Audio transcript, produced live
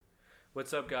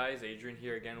What's up, guys? Adrian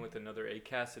here again with another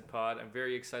A-Casted pod. I'm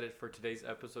very excited for today's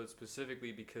episode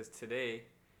specifically because today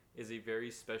is a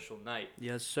very special night.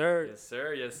 Yes, sir. Yes,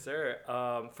 sir. Yes, sir.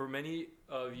 For many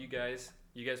of you guys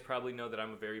probably know that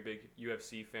I'm a very big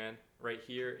UFC fan. Right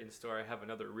here in store, I have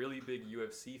another really big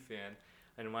UFC fan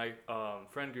and my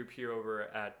friend group here over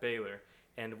at Baylor.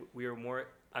 And we are more...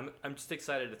 I'm just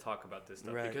excited to talk about this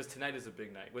stuff because tonight is a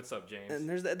big night. What's up, James? And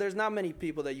there's not many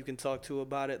people that you can talk to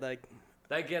about it, like...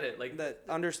 I get it. Like that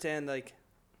understand, like,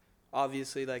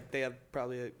 obviously, like, they have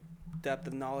probably a depth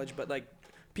of knowledge, but, like,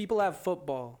 people have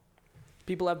football.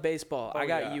 People have baseball. I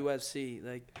got UFC.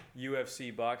 Like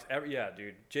UFC, box. Yeah,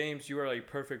 dude. James, you are like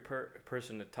perfect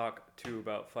person to talk to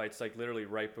about fights, like literally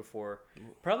right before.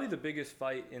 Probably the biggest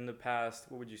fight in the past,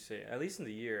 what would you say? At least in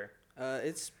the year.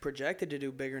 It's projected to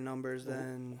do bigger numbers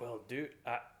than... Well, dude,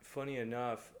 funny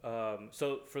enough,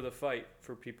 so for the fight,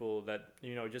 for people that,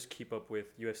 just keep up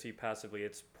with UFC passively,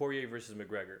 it's Poirier versus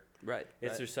McGregor. Right.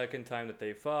 It's their second time that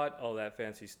they fought, all that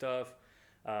fancy stuff.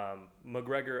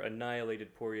 McGregor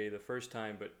annihilated Poirier the first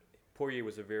time, but Poirier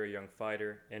was a very young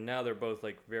fighter, and now they're both,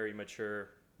 like, very mature.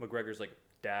 McGregor's, like,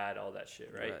 dad, all that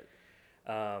shit, right?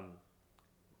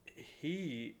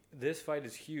 This fight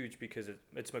is huge because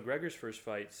it's McGregor's first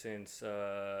fight since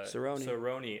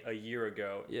Cerrone a year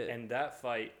ago. Yeah. And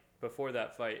before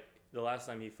that fight, the last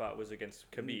time he fought was against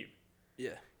Khabib.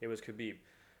 Yeah. It was Khabib.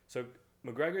 So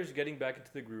McGregor's getting back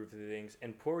into the groove of things,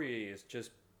 and Poirier has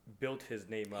just built his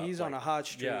name up. He's on a hot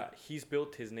streak. Yeah, he's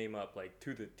built his name up, like,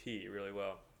 to the T really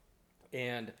well.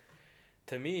 And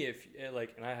to me,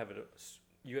 and I have a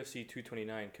UFC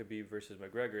 229 Khabib versus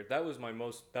McGregor. That was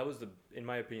in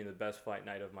my opinion, the best fight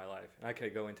night of my life. And I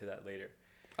could go into that later.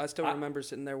 I still remember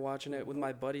sitting there watching it with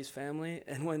my buddy's family,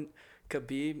 and when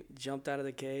Khabib jumped out of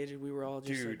the cage, we were all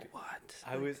just like, what?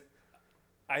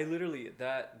 I literally,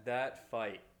 that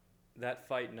fight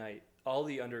night, all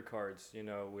the undercards,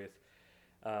 with,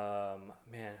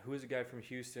 who was the guy from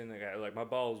Houston? The guy, like, my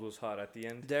balls was hot at the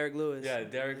end. Derek Lewis. Yeah,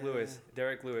 Derek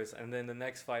Lewis. And then the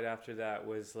next fight after that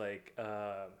was, like,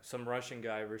 some Russian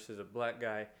guy versus a black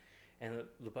guy. And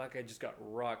the black guy just got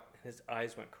rocked. His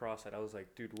eyes went cross-eyed. I was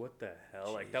like, dude, what the hell?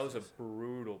 Jesus. Like, that was a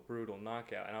brutal, brutal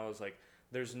knockout. And I was like,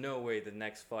 there's no way the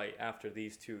next fight after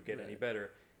these two get any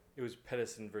better. It was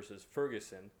Pedersen versus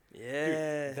Ferguson.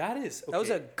 Yeah. Dude, that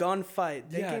was a gunfight.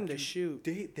 They came to shoot.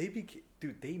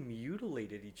 They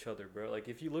mutilated each other, bro. Like,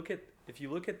 if you look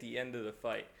at the end of the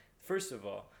fight, first of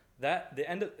all,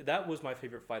 that was my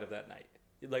favorite fight of that night.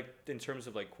 Like, in terms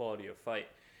of, like, quality of fight.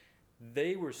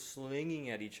 They were slinging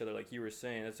at each other, like you were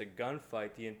saying. It's a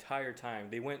gunfight the entire time.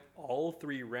 They went all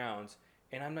 3 rounds,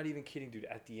 and I'm not even kidding, dude.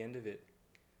 At the end of it,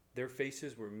 their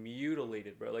faces were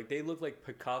mutilated, bro. Like, they looked like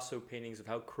Picasso paintings of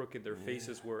how crooked their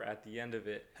faces were at the end of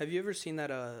it. Have you ever seen that?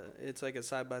 It's like a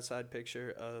side-by-side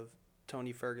picture of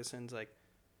Tony Ferguson's, like,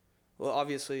 well,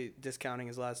 obviously discounting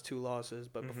his last 2 losses,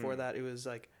 but before that, it was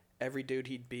like every dude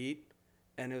he'd beat,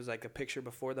 and it was like a picture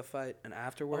before the fight and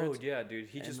afterwards. Oh yeah, dude,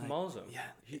 he just, like, mauls him.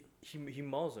 Yeah, he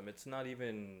mauls him. It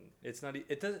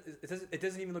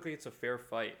doesn't even look like it's a fair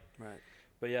fight. Right.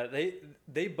 But yeah,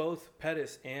 they both,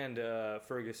 Pettis and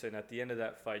Ferguson, at the end of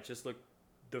that fight just looked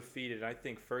defeated. I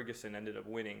think Ferguson ended up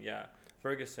winning. Yeah,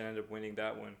 Ferguson ended up winning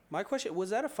that one. My question,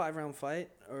 was that a 5-round fight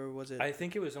or was it? I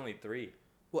think it was only 3.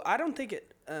 Well, I don't think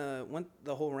it went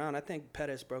the whole round. I think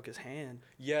Pettis broke his hand.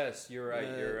 Yes, you're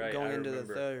right. Going into the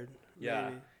third. Yeah,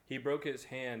 maybe. He broke his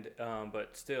hand,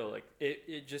 but still, like,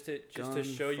 it just to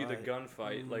show you the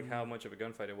gunfight, like how much of a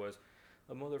gunfight it was.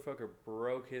 A motherfucker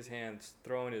broke his hands,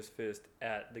 throwing his fist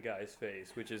at the guy's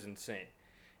face, which is insane.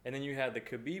 And then you had the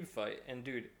Khabib fight, and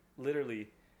dude, literally,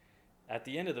 at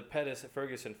the end of the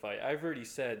Pettis-Ferguson fight, I've already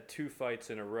said 2 fights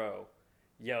in a row,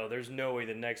 yo, there's no way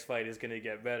the next fight is going to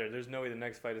get better. There's no way the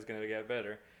next fight is going to get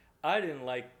better. I didn't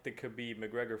like the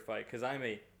Khabib-McGregor fight because I'm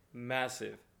a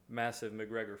massive, massive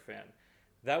McGregor fan.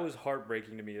 That was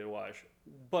heartbreaking to me to watch.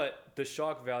 But the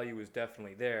shock value was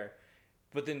definitely there.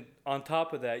 But then on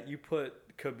top of that, you put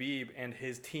Khabib and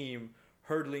his team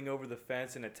hurdling over the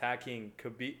fence and attacking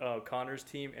Conor's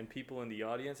team and people in the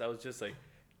audience. I was just like,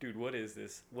 dude, what is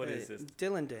this? What is this?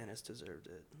 Dylan Dennis deserved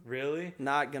it. Really?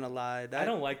 Not gonna lie. I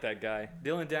don't like that guy.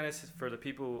 Dylan Dennis, for the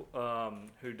people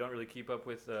who don't really keep up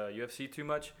with UFC too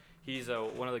much, he's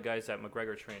one of the guys that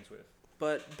McGregor trains with.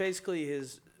 But basically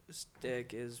his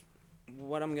stick is,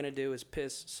 what I'm going to do is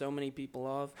piss so many people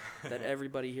off that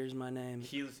everybody hears my name.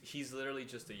 He's literally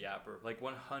just a yapper, like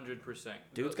 100%.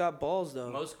 Dude's got balls, though.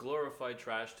 Most glorified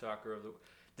trash talker of the...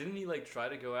 Didn't he, like, try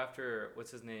to go after,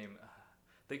 what's his name?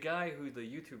 The guy the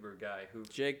YouTuber guy who...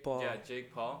 Jake Paul. Yeah,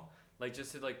 Jake Paul. Like,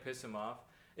 just to, like, piss him off.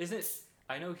 Isn't it...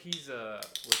 I know he's,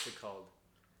 what's it called?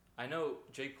 I know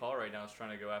Jake Paul right now is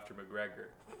trying to go after McGregor.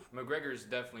 McGregor's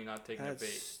definitely not taking the bait.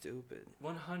 That's stupid.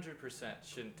 100%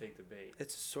 shouldn't take the bait.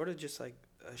 It's sort of just like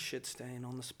a shit stain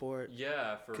on the sport.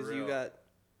 Yeah, for real. Because you got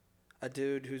a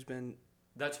dude who's been...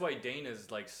 That's why Dana's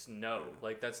like, no,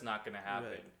 like that's not going to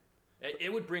happen. Right.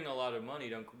 It would bring a lot of money,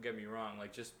 don't get me wrong.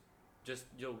 Like just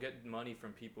you'll get money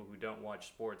from people who don't watch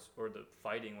sports or the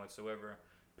fighting whatsoever,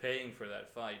 paying for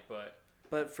that fight,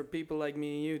 But for people like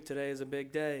me and you, today is a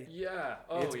big day. Yeah.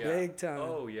 It's big time.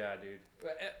 Oh, yeah, dude.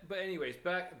 But anyways,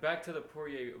 back to the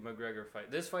Poirier-McGregor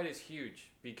fight. This fight is huge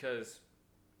because,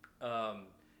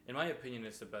 in my opinion,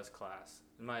 it's the best class.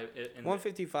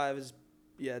 155 is,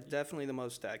 definitely the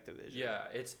most stacked division. Yeah,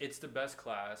 it's the best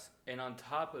class. And on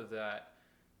top of that,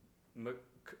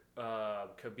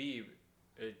 Khabib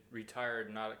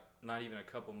retired not even a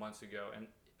couple months ago. And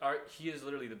he is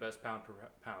literally the best pound per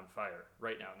pound fighter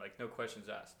right now, like no questions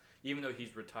asked. Even though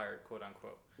he's retired, quote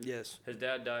unquote. Yes. His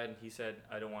dad died, and he said,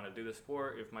 "I don't want to do the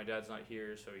sport if my dad's not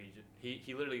here." So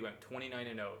he literally went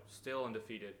 29-0, still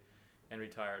undefeated, and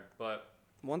retired. But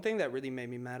one thing that really made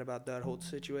me mad about that whole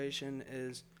situation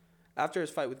is, after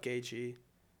his fight with Gaethje,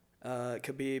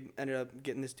 Khabib ended up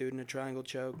getting this dude in a triangle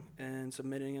choke and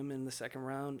submitting him in the second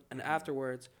round. And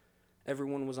afterwards,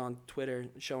 everyone was on Twitter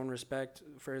showing respect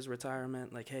for his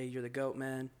retirement, like, hey, you're the GOAT,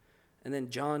 man. And then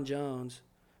John Jones,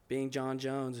 being John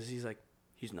Jones, he's like,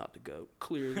 he's not the GOAT.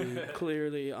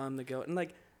 Clearly I'm the GOAT. And,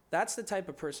 like, that's the type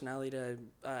of personality that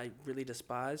I really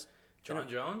despise. John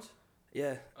Jones?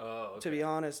 Yeah. Oh, okay. To be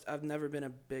honest, I've never been a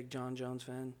big John Jones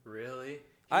fan. Really?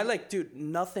 I like, dude,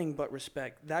 nothing but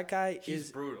respect. That guy he's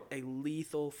is brutal. A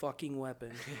lethal fucking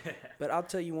weapon. But I'll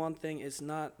tell you one thing, it's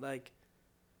not like,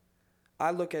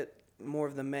 I look at more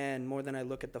of the man more than I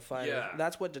look at the fighter. Yeah.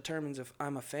 That's what determines if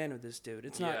I'm a fan of this dude.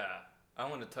 It's not. Yeah, I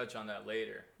want to touch on that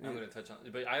later. I'm going to touch on,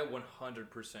 but I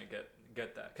 100%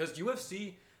 get that, because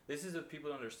UFC. This is what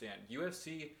people understand.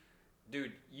 UFC,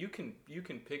 dude, you can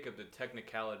pick up the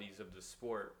technicalities of the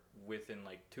sport within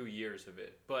like 2 years of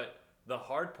it, but the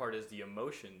hard part is the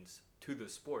emotions to the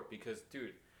sport, because,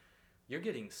 dude, you're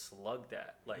getting slugged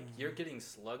at. Like you're getting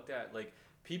slugged at. Like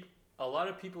people. A lot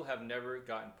of people have never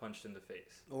gotten punched in the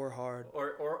face. Or hard.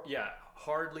 Or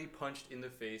hardly punched in the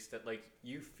face, that like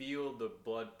you feel the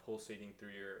blood pulsating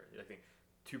through your thing.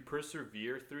 To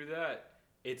persevere through that,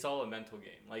 it's all a mental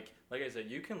game. Like I said,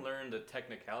 you can learn the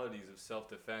technicalities of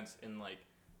self-defense in like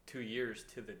 2 years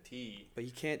to the T. But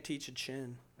you can't teach a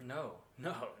chin. No.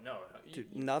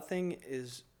 Dude, nothing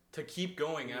is... To keep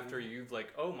going after you've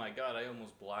like, oh my God, I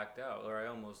almost blacked out, or I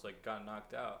almost like got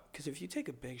knocked out. Because if you take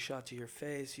a big shot to your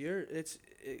face,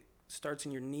 it starts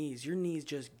in your knees. Your knees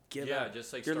just give up. Yeah,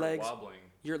 just like your start wobbling.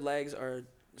 Your legs are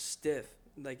stiff.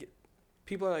 Like,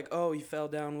 people are like, oh, he fell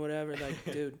down, whatever. Like,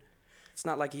 dude, it's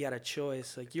not like he had a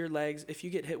choice. Like, your legs, if you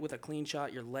get hit with a clean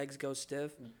shot, your legs go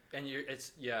stiff. And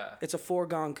it's a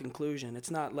foregone conclusion.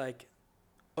 It's not like,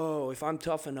 oh, if I'm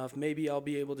tough enough, maybe I'll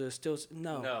be able to still...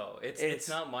 No, it's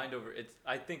not mind over...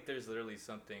 I think there's literally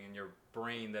something in your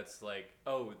brain that's like,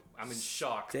 oh, I'm in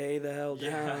shock. Stay the hell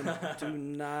down. Do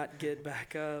not get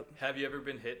back up. Have you ever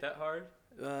been hit that hard?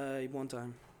 One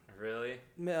time. Really?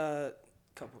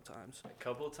 Couple times. A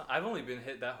couple times? I've only been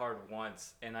hit that hard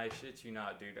once, and I shit you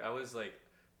not, dude. I was like...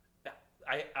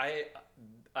 I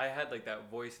had like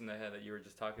that voice in the head that you were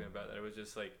just talking about, that it was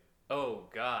just like, oh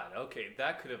God, okay,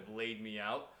 that could have laid me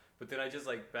out. But then I just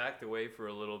like backed away for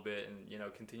a little bit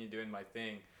and continued doing my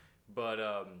thing. But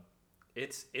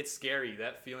it's scary.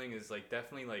 That feeling is like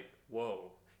definitely like,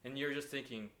 whoa. And you're just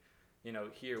thinking,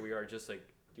 here we are, just like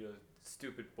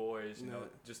stupid boys,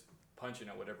 just punching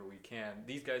at whatever we can.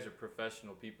 These guys are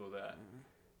professional people that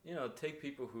take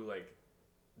people who like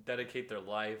dedicate their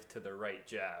life to the right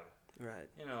jab. Right.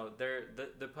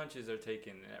 The punches they're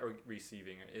taking or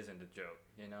receiving isn't a joke,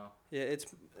 Yeah,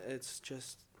 it's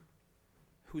just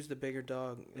who's the bigger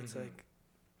dog. It's like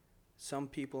some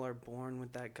people are born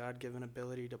with that God-given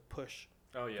ability to push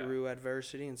through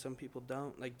adversity, and some people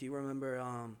don't. Like, do you remember,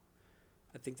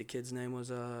 I think the kid's name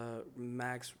was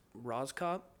Max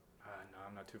Roskop? No,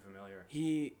 I'm not too familiar.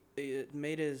 He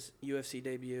made his UFC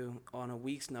debut on a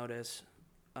week's notice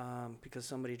because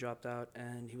somebody dropped out,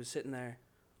 and he was sitting there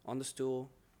on the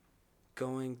stool,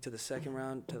 going to the second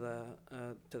round, to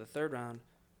the third round,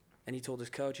 and he told his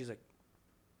coach, he's like,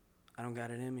 I don't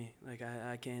got it in me. Like,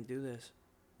 I can't do this.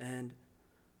 And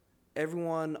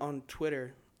everyone on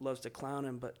Twitter loves to clown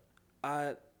him, but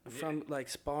from like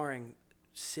sparring,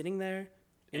 sitting there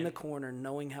in the corner,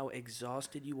 knowing how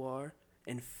exhausted you are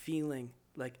and feeling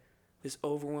like this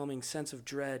overwhelming sense of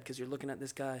dread because you're looking at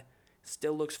this guy,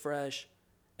 still looks fresh,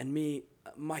 and me,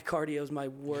 my cardio is my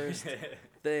worst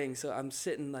thing. So I'm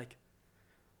sitting like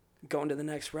going to the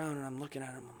next round, and I'm looking at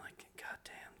him. I'm like, God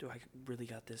damn, do I really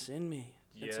got this in me?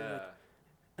 Yeah. It's like,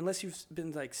 unless you've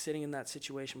been like sitting in that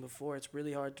situation before, it's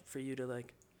really hard for you to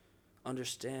like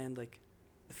understand. Like,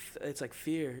 it's like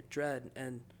fear, dread,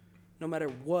 and no matter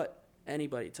what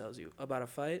anybody tells you about a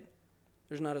fight,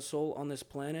 there's not a soul on this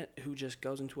planet who just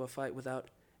goes into a fight without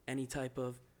any type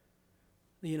of,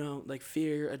 like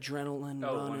fear, adrenaline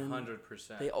running.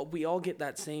 100%. We all get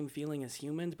that same feeling as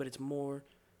humans, but it's more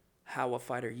how a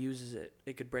fighter uses it.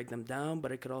 It could break them down,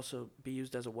 but it could also be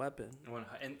used as a weapon.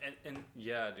 And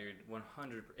yeah, dude,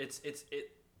 100. It's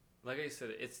like I said,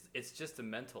 it's just the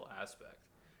mental aspect.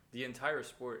 The entire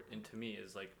sport, and to me,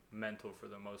 is like mental for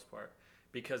the most part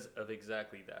because of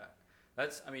exactly that.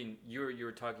 You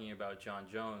were talking about John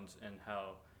Jones and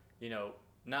how,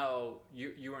 now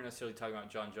you weren't necessarily talking about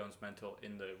John Jones' mental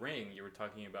in the ring. You were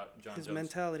talking about his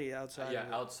mentality outside. Yeah,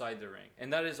 outside the ring,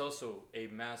 and that is also a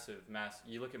massive.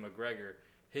 You look at McGregor,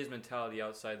 his mentality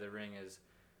outside the ring is,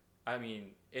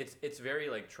 it's very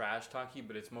like trash talky,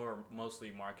 but it's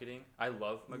mostly marketing. I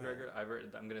love McGregor.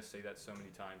 I'm gonna say that so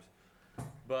many times.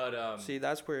 But see,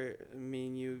 that's where me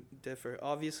and you differ.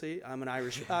 Obviously, I'm an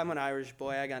Irish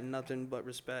boy. I got nothing but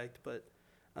respect, but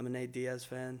I'm an Nate Diaz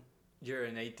fan. You're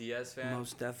an Nate Diaz fan?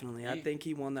 Most definitely. I think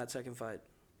he won that second fight.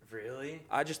 Really?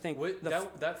 I just think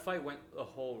that fight went a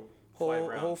whole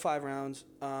 5 rounds.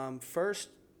 First,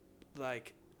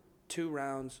 like 2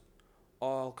 rounds,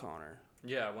 all Conor.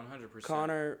 Yeah, 100%.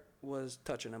 Conor was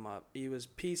touching him up. He was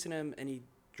piecing him, and he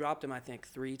dropped him, I think,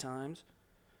 3 times.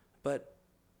 But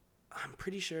I'm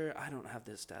pretty sure, I don't have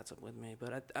the stats up with me,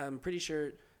 but I'm pretty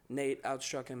sure Nate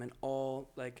outstruck him in all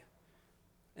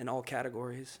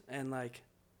categories. And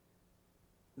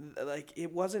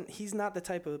it wasn't, he's not the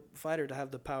type of fighter to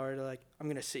have the power to I'm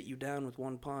going to sit you down with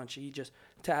one punch. He just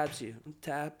tabs you,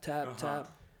 tap.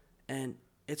 And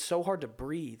it's so hard to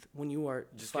breathe when you are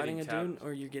just fighting a dude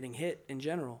or you're getting hit in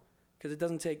general, because it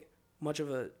doesn't take much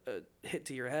of a hit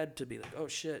to your head to be like, oh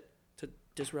shit, to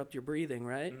disrupt your breathing,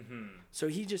 right? Mm-hmm. So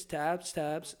he just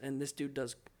tabs, and this dude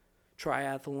does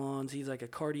triathlons. He's like a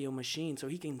cardio machine, so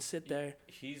he can sit there.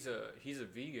 He's a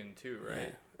vegan too,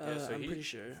 right? Yeah, so I'm pretty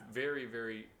sure. Very,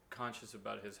 very conscious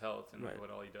about his health and right. what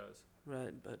all he does.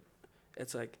 Right, but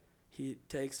it's like he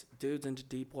takes dudes into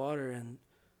deep water, and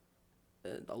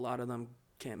a lot of them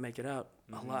can't make it out.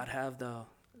 Mm-hmm. A lot have, though.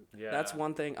 Yeah. That's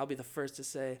one thing I'll be the first to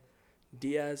say.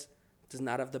 Diaz does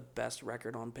not have the best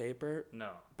record on paper.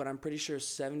 No. But I'm pretty sure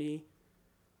 70%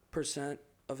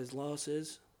 of his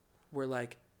losses were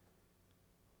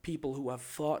people who have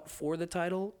fought for the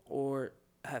title or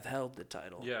have held the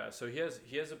title. Yeah, so he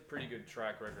has a pretty good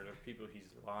track record of people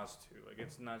he's lost to.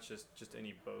 It's not just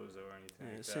any bozo or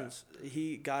anything like since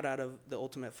he got out of The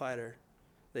Ultimate Fighter,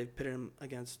 they've pitted him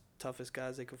against toughest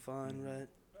guys they could find, mm-hmm. right?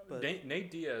 But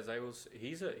Nate Diaz,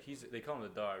 he's they call him the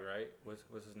dog, right?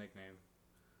 What's his nickname?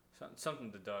 Something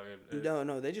the dog.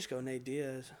 No, they just go Nate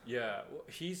Diaz. Yeah, well,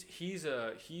 he's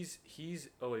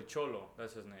Cholo.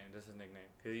 That's his name. That's his nickname.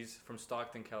 'Cause he's from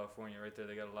Stockton, California, right there.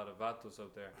 They got a lot of vatos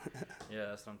up there. Yeah,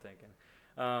 that's what I'm thinking.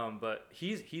 But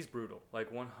he's brutal,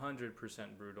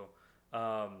 100% brutal.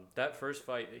 That first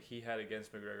fight that he had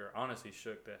against McGregor honestly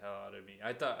shook the hell out of me.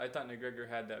 I thought McGregor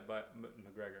had that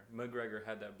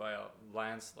by a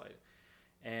landslide,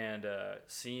 and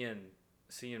seeing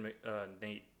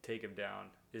Nate take him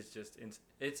down is just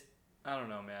it's I don't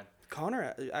know, man.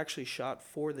 Conor actually shot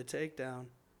for the takedown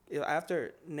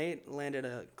after Nate landed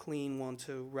a clean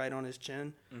 1-2 right on his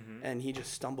chin, mm-hmm. and he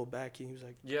just stumbled back. He was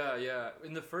like, yeah.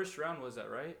 In the first round, was that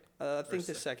right? I think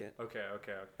the second. Okay.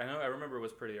 I remember it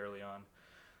was pretty early on,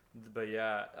 but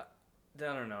yeah, I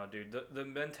don't know, dude. The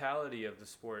mentality of the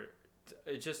sport,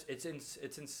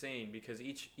 it's insane, because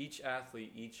each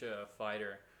athlete, each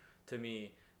fighter, to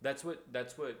me, that's what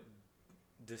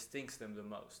distincts them the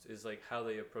most, is how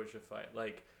they approach a fight.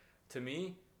 To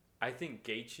me, I think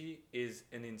Gaethje is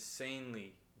an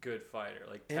insanely good fighter.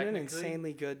 And an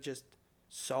insanely good, just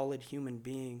solid human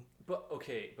being. But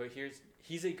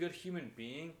he's a good human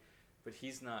being, but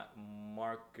he's not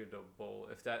marketable,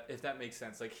 if that makes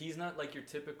sense. He's not your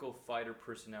typical fighter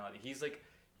personality. He's a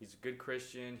good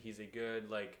Christian. He's a good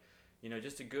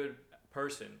just a good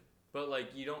person. But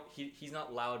he's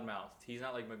not loudmouthed. He's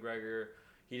not like McGregor.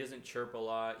 He doesn't chirp a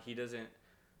lot. He doesn't,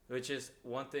 which is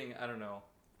one thing, I don't know.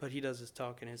 But he does his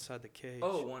talking inside the cage.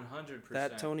 Oh, 100%.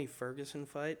 That Tony Ferguson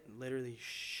fight literally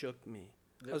shook me.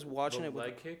 I was watching it with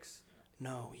leg kicks?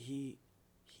 No, he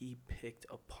picked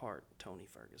apart Tony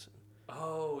Ferguson.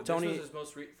 Oh, Tony, this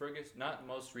was his not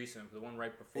most recent, but the one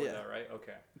right before that, right?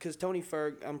 Okay. Because Tony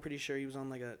Ferg, I'm pretty sure he was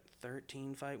on a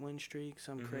 13 fight win streak,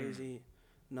 some crazy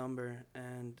number,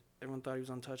 and everyone thought he was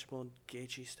untouchable.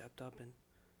 Gaethje stepped up and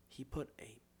he put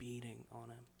a beating on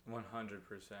him. 100%.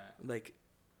 Like,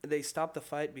 they stopped the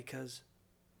fight because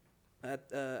at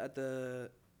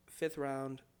the 5th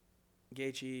round,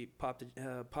 Gaethje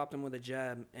popped him with a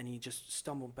jab, and he just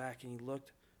stumbled back, and he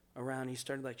looked around. He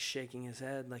started, like, shaking his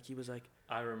head, like he was, like,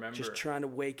 I remember, just trying to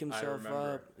wake himself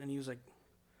up, and he was like,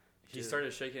 he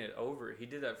started shaking it over. He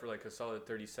did that for, like, a solid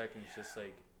 30 seconds, just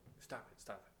like, stop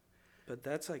it. But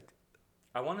that's, like,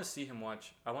 I want to see him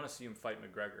fight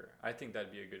McGregor. I think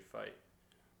that'd be a good fight.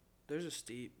 There's a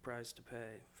steep price to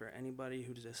pay for anybody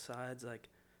who decides, like,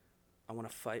 I want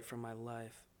to fight for my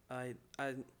life. I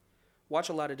watch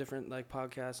a lot of different, like,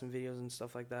 podcasts and videos and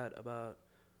stuff like that about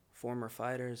former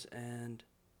fighters, and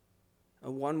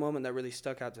one moment that really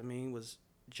stuck out to me was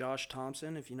Josh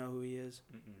Thompson, if you know who he is.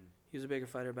 Mm-mm. He was a bigger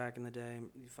fighter back in the day.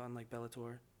 He fought in, like,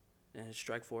 Bellator and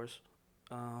Strikeforce.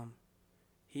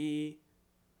 He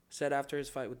said after his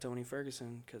fight with Tony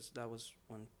Ferguson, because that was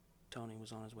when Tony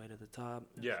was on his way to the top.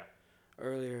 Yeah.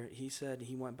 Earlier, he said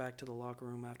he went back to the locker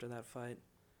room after that fight,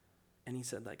 and he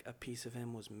said, like, a piece of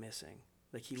him was missing.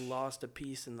 Like, he lost a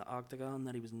piece in the octagon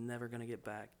that he was never going to get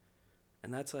back.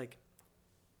 And that's, like,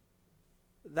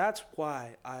 that's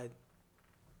why I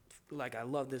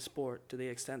love this sport to the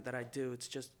extent that I do. It's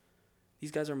just,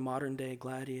 these guys are modern-day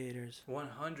gladiators.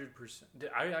 100%.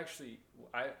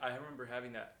 I remember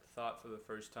having that thought for the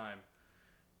first time,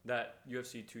 that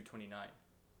UFC 229.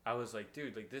 I was like,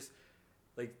 dude,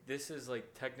 this is,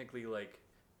 like, technically, like,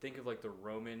 think of, like, the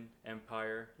Roman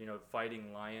Empire, you know,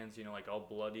 fighting lions, you know, like, all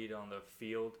bloodied on the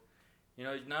field. You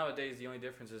know, nowadays the only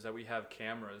difference is that we have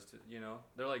cameras, you know.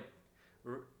 They're, like,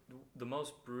 the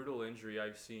most brutal injury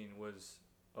I've seen was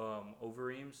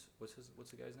Overeem's. What's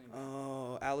the guy's name?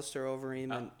 Oh, Alistair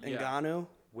Overeem and yeah. Ngannou.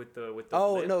 With the lip.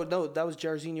 No, that was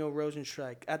Jairzinho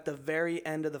Rosenstrike at the very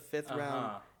end of the 5th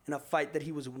round in a fight that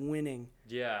he was winning.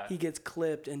 Yeah. He gets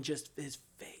clipped and just his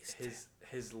face.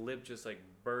 His lip just, like,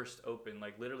 burst open,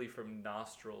 like, literally from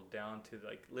nostril down to,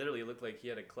 like, literally it looked like he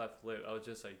had a cleft lip. I was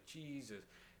just like, Jesus,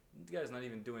 this guy's not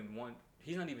even doing one.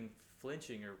 He's not even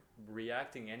flinching or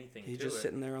reacting anything. He's just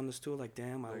sitting there on the stool like,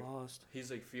 damn, I lost.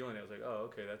 He's, like, feeling it. I was like, oh,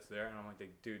 okay, that's there. And I'm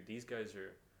like, dude, these guys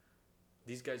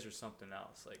are something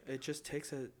else. Like, it just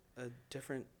takes a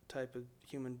different type of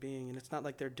human being, and it's not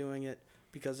like they're doing it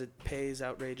because it pays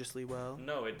outrageously well.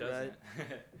 No, it doesn't.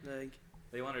 Right? Like,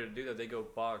 they wanted to do that, they go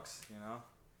box, you know?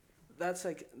 That's,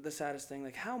 like, the saddest thing.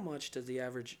 Like, how much does the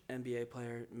average NBA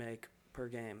player make per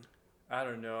game? I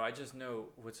don't know. I just know,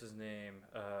 what's his name?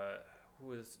 Who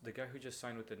was the guy who just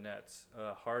signed with the Nets?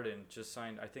 Harden just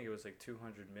signed, I think it was, like,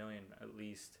 $200 million at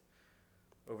least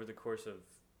over the course of,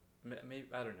 maybe,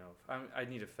 I don't know. I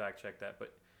need to fact check that,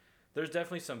 but there's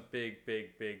definitely some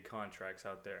big contracts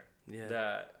out there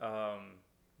that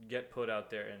get put out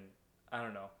there, and I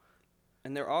don't know.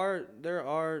 And there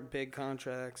are big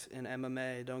contracts in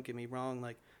MMA. Don't get me wrong.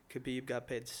 Like, Khabib got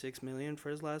paid $6 million for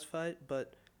his last fight,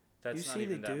 but that's not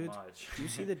even that much. Do you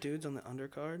see the dudes on the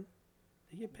undercard?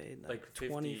 They get paid like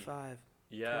 25.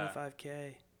 Yeah.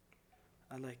 25K.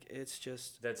 It's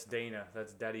just. That's Dana.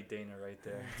 That's Daddy Dana right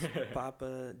there.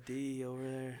 Papa D over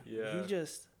there. Yeah.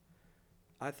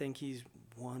 I think he's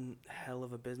one hell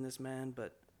of a businessman,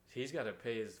 but he's got to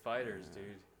pay his fighters, dude.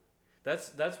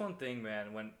 That's one thing,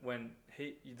 man. When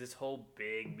this whole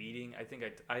big meeting, I think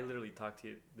I literally talked to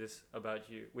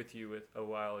you with you a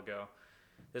while ago.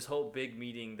 This whole big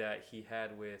meeting that he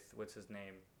had with what's his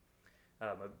name,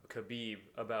 Khabib,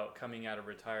 about coming out of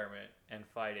retirement and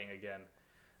fighting again.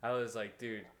 I was like,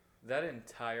 dude, that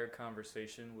entire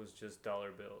conversation was just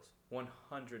dollar bills, 100%,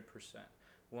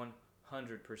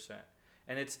 100%,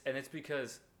 and it's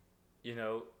because, you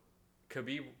know,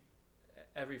 Khabib.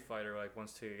 Every fighter, like,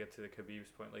 wants to get to the Khabib's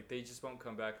point. Like, they just won't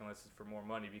come back unless it's for more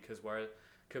money, because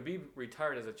Khabib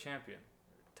retired as a champion,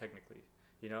 technically,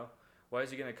 you know? Why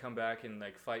is he going to come back and,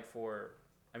 like, fight for,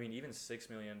 I mean, even $6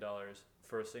 million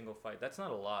for a single fight? That's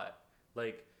not a lot.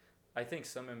 Like, I think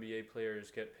some NBA players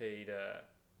get paid,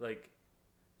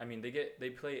 they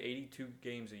play 82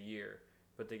 games a year,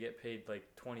 but they get paid, like,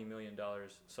 $20 million.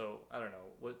 So, I don't know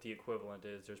what the equivalent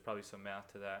is. There's probably some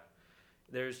math to that.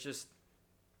 There's just...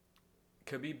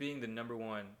 Khabib being the number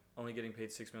one, only getting paid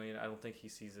 $6 million, I don't think he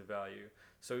sees the value.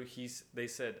 So they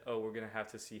said, oh, we're gonna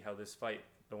have to see how this fight,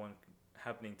 the one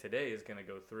happening today, is gonna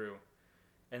go through,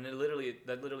 and that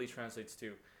literally translates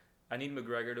to, I need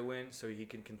McGregor to win so he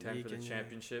can contend for the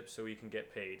championship, so he can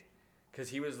get paid, because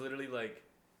he was literally like,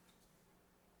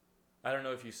 I don't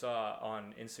know if you saw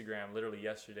on Instagram, literally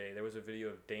yesterday, there was a video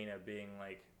of Dana being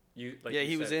like,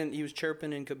 he was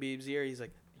chirping in Khabib's ear. He's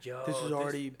like, this is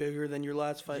already bigger than your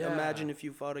last fight. Yeah. Imagine if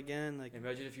you fought again.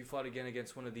 Imagine if you fought again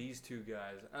against one of these two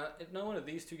guys. Not one of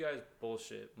these two guys.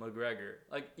 Bullshit. McGregor.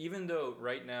 Even though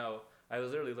right now, I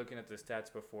was literally looking at the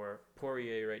stats before.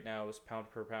 Poirier right now is pound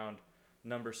per pound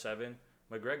number 7.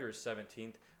 McGregor is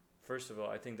 17th. First of all,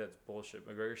 I think that's bullshit.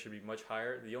 McGregor should be much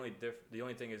higher. The only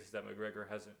thing is that McGregor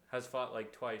has fought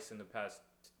twice in the past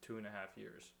 2.5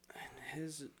 years.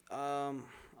 And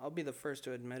I'll be the first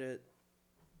to admit it.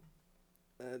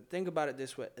 Think about it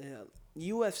this way.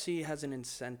 UFC has an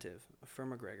incentive for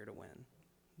McGregor to win.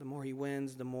 The more he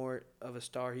wins, the more of a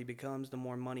star he becomes, the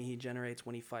more money he generates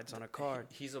when he fights on a card.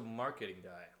 He's a marketing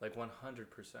guy, 100%.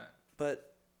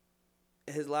 But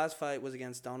his last fight was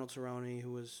against Donald Cerrone,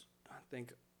 who was, I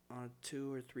think, on a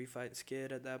 2 or 3 fight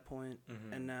skid at that point.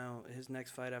 Mm-hmm. And now his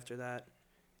next fight after that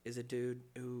is a dude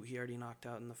who he already knocked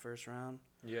out in the first round.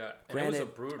 Yeah, and it was a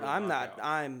brutal knockout.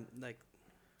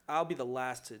 I'll be the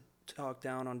last to talk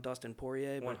down on Dustin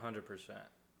Porier. 100%.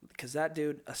 Because that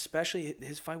dude, especially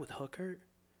his fight with Hooker,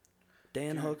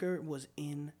 Hooker, was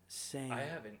insane.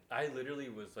 I literally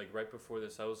was right before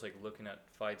this, I was looking at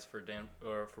fights for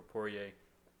for Poirier.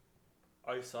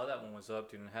 I saw that one was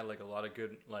up, dude, and had a lot of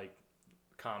good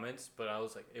comments, but I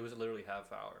was it was literally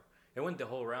half hour. It went the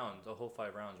whole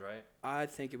 5 rounds, right? I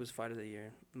think it was fight of the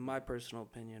year, my personal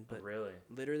opinion. But really,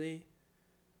 literally,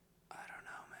 I don't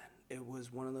know, man. It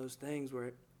was one of those things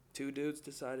where 2 dudes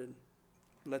decided,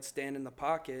 let's stand in the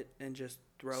pocket and just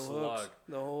throw hooks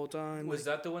the whole time. Was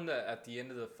that the one that at the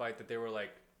end of the fight that they were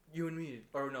you and me?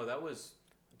 Or no, that was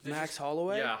Max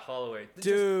Holloway? Yeah, Holloway.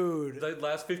 Dude. The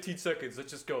last 15 seconds,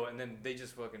 let's just go. And then they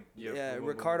just fucking... Yeah,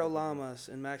 Ricardo Lamas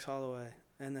and Max Holloway.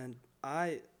 And then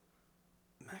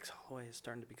Max Holloway is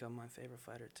starting to become my favorite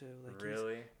fighter, too.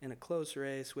 Really? He's in a close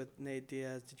race with Nate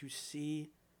Diaz. Did you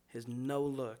see his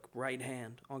no-look right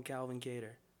hand on Calvin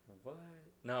Kattar? What?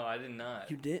 No, I did not.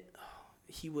 You did? Oh,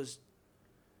 he was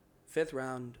 5th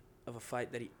round of a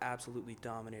fight that he absolutely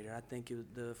dominated. I think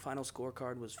the final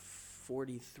scorecard was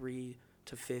 43-50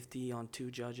 on 2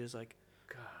 judges, God,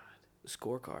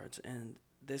 scorecards. And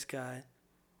this guy,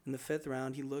 in the 5th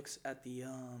round, he looks at the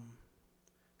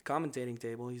commentating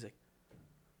table. He's like,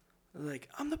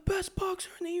 I'm the best boxer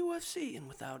in the UFC. And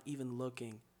without even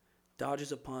looking,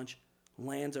 dodges a punch,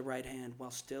 lands a right hand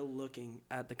while still looking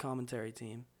at the commentary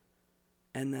team,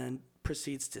 and then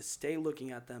proceeds to stay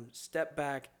looking at them, step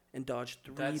back, and dodge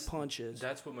 3 punches.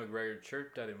 That's what McGregor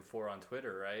chirped at him for on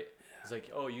Twitter, right? Yeah. He's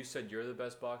oh, you said you're the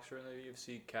best boxer in the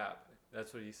UFC? Cap.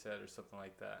 That's what he said or something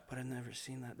like that. But I've never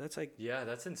seen that. That's Yeah,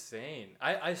 that's insane.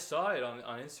 I saw it on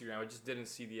Instagram. I just didn't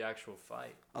see the actual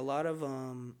fight. A lot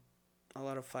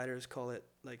of fighters call it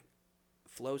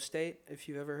flow state, if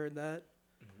you've ever heard that.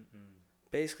 Mm-hmm.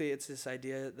 Basically, it's this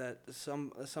idea that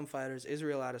some fighters,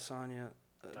 Israel Adesanya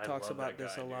talks about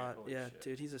this a lot. Yeah, shit.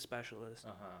 Dude, he's a specialist.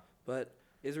 But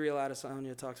Israel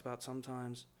Adesanya talks about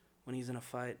sometimes when he's in a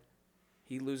fight,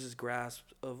 he loses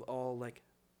grasp of all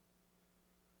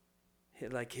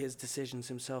his decisions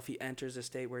himself. He enters a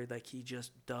state where he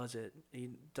just does it. He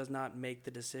does not make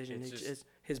the decision. It's just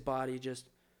his body just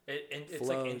it's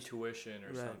flows. Intuition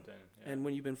or something. Yeah. And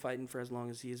when you've been fighting for as long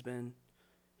as he has been,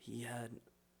 he had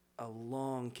a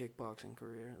long kickboxing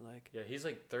career. Yeah, he's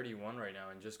 31 right now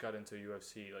and just got into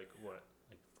UFC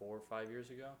 4 or 5 years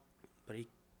ago. But he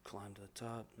climbed to the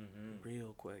top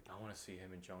real quick. I want to see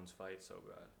him and Jones fight so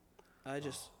bad.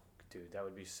 Dude, that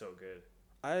would be so good.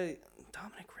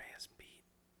 Dominic Reyes beat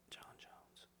John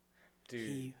Jones. Dude,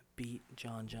 he beat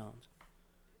John Jones.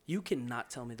 You cannot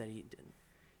tell me that he didn't.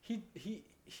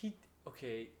 He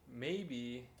okay,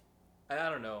 maybe, I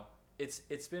don't know. It's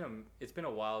been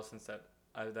a while since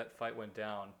that fight went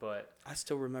down, but I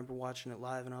still remember watching it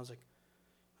live and I was like,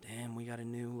 damn, we got a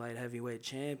new light heavyweight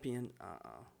champion.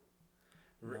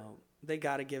 No, they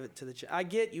got to give it to the champ. I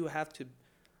get you have to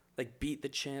beat the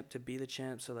champ to be the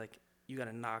champ, so you got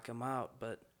to knock him out,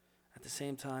 but at the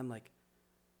same time,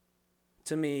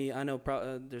 to me, I know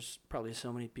there's probably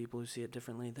so many people who see it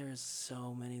differently. There's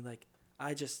so many,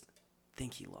 I just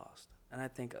think he lost, and I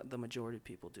think the majority of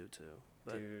people do too.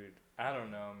 But dude, I don't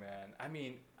know, man. I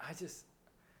mean,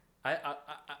 I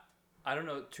don't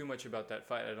know too much about that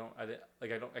fight.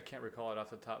 I can't recall it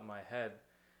off the top of my head.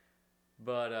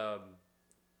 But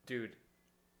dude,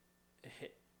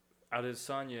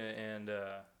 Adesanya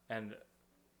and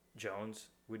Jones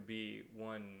would be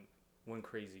one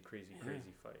crazy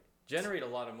fight. Generate a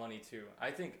lot of money too.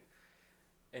 I think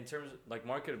in terms of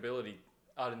marketability,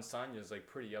 Adesanya is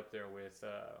pretty up there with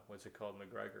what's it called,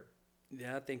 McGregor.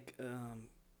 Yeah, I think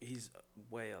he's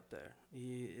way up there.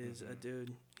 He is a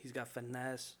dude. He's got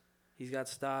finesse. He's got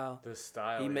style. The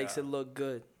style. He makes it look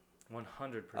good.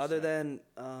 100%. Other than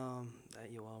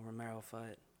that Yoel Romero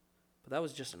fight, but that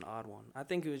was just an odd one. I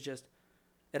think it was just.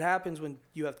 It happens when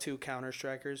you have two counter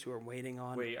strikers who are waiting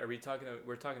on. Wait, are we talking?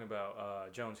 We're talking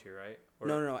about Jones here, right? Or,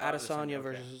 no. Adesanya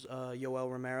versus Yoel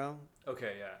Romero.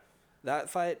 Okay, yeah. That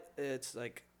fight, it's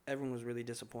like everyone was really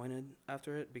disappointed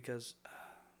after it because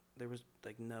there was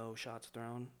like no shots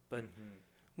thrown. But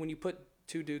when you put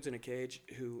two dudes in a cage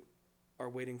who are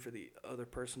waiting for the other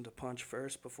person to punch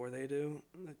first before they do,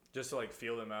 just to like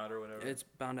feel them out or whatever, it's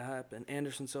bound to happen.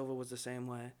 Anderson Silva was the same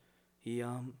way. He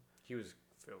was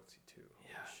filthy too.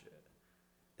 Yeah. Shit.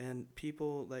 And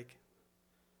people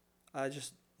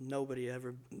nobody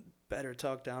ever better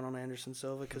talk down on Anderson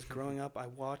Silva because growing up I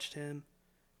watched him.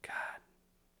 God,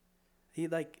 he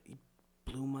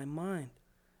blew my mind.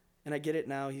 And I get it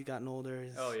now. He's gotten older.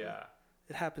 Oh yeah.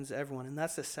 It happens to everyone, and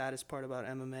that's the saddest part about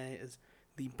MMA is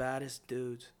the baddest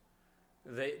dudes.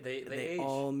 They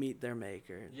all meet their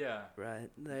maker. Yeah.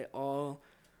 Right. They all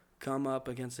come up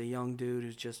against a young dude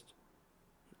who's just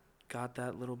got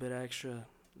that little bit extra, a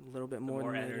little bit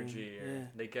more energy. Yeah.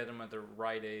 They get him at the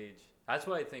right age. That's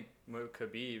why I think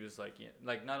Khabib is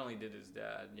like not only did his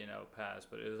dad pass,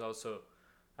 but it was also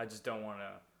I just don't want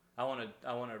to. I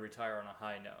want to retire on a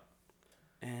high note.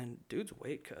 And dude's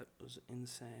weight cut was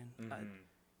insane. Mm-hmm.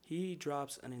 He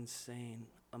drops an insane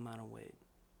amount of weight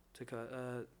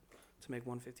to make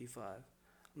 155.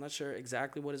 I'm not sure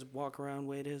exactly what his walk around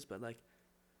weight is, but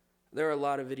there are a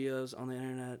lot of videos on the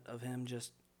internet of him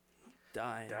just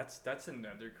dying. That's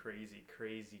another crazy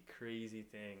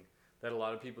thing that a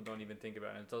lot of people don't even think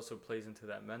about, and it also plays into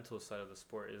that mental side of the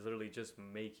sport. Is literally just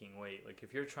making weight. Like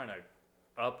if you're trying to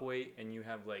up weight and you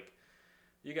have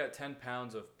you got 10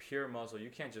 pounds of pure muscle,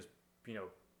 you can't just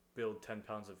build 10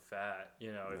 pounds of fat.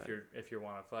 Right. if you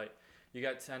want to fight, you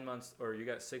got 10 months or you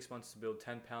got 6 months to build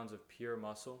 10 pounds of pure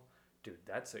muscle, dude.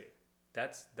 That's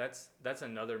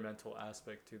another mental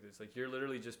aspect to this. You're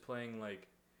literally just playing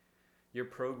you're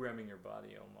programming your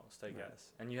body almost, I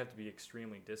guess, and you have to be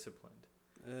extremely disciplined.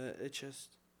 It's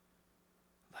just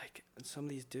some of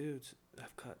these dudes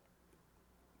have cut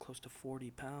close to 40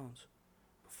 pounds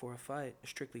before a fight,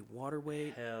 strictly water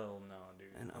weight. Hell no, dude.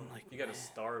 And I'm you gotta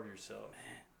starve yourself.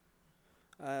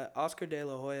 Man. Oscar De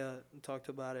La Hoya talked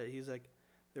about it. He's like,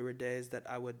 there were days that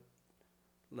I would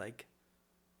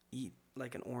eat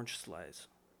an orange slice.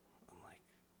 I'm like,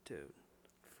 dude,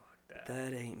 fuck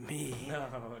that ain't me. No.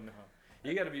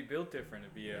 You gotta be built different to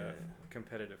be a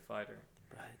competitive fighter.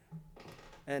 Right.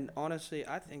 And honestly,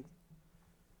 I think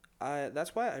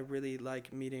that's why I really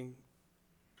like meeting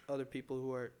other people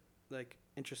who are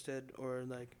interested or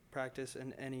practice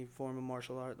in any form of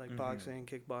martial art, boxing,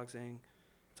 kickboxing,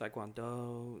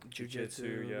 taekwondo,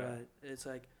 jiu-jitsu. Yeah. Right. It's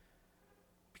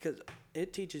because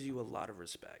it teaches you a lot of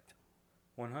respect.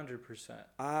 100%.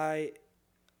 A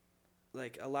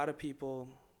lot of people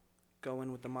go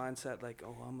in with the mindset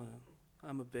oh,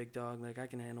 I'm a big dog, I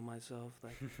can handle myself,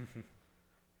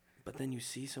 but then you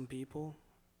see some people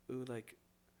who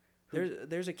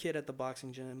there's a kid at the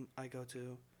boxing gym I go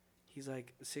to. He's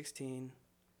 16,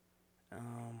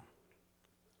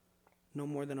 no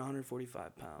more than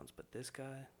 145 pounds, but this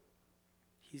guy,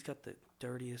 he's got the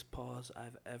dirtiest paws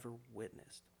I've ever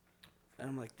witnessed. And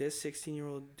I'm like, this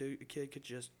 16-year-old kid could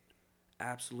just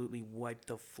absolutely wipe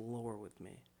the floor with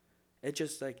me. It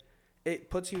just it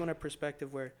puts you in a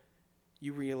perspective where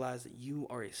you realize that you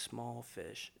are a small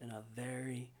fish in a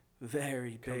very,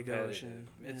 very big ocean.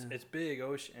 It's big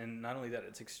ocean, and not only that,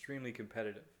 it's extremely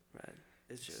competitive. Right.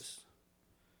 It's just,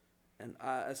 and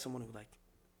I, as someone who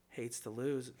hates to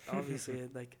lose, obviously,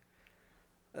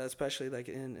 especially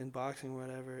in boxing or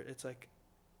whatever, it's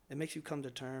it makes you come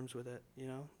to terms with it.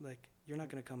 You're not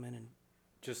gonna come in and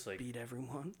just beat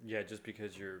everyone. Yeah, just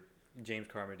because you're James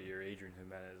Carmody or Adrian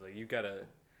Jimenez,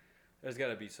 there's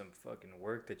gotta be some fucking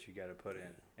work that you gotta put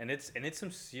in, and it's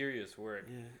some serious work.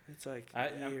 Yeah, it's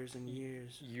years and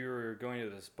years. You're going to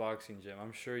this boxing gym.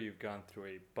 I'm sure you've gone through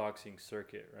a boxing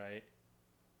circuit, right?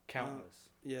 Countless.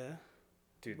 Yeah.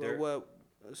 Dude, what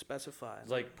specify?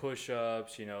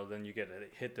 Push-ups, then you gotta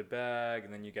hit the bag,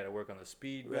 and then you gotta work on the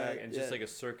speed bag, and just a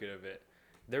circuit of it.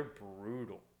 They're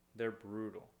brutal.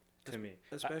 To me.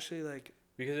 Especially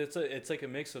because it's a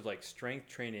mix of strength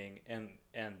training and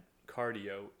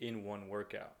cardio in one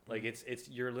workout.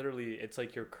 You're literally, it's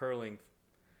you're curling,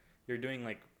 you're doing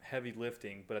heavy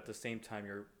lifting, but at the same time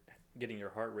you're getting your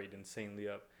heart rate insanely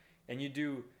up. And you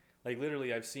do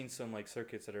literally, I've seen some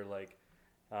circuits that are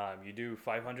you do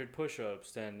 500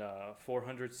 push-ups, then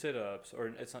 400 sit-ups, or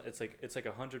it's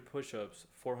 100 push-ups,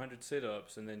 400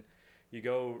 sit-ups, and then you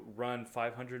go run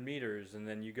 500 meters, and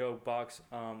then you go box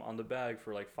on the bag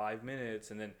for 5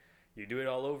 minutes, and then You do it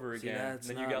all over again.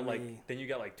 Then you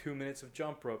got like 2 minutes of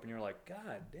jump rope, and you're like,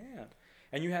 God damn.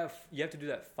 And you have to do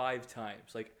that 5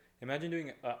 times. Like, imagine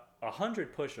doing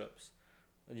 100 push-ups.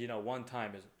 One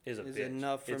time is a bitch.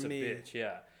 Enough for me. It's a bitch,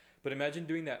 yeah. But imagine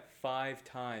doing that 5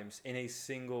 times in a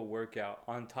single workout.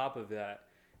 On top of that,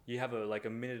 you have a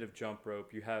minute of jump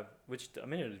rope. A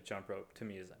minute of jump rope to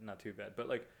me is not too bad.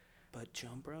 But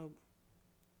jump rope,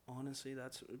 honestly,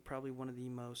 that's probably one of the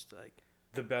most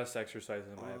the best exercise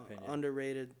in my opinion.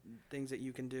 Underrated things that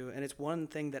you can do, and it's one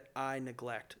thing that I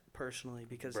neglect personally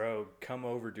because. Bro, come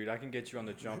over, dude. I can get you on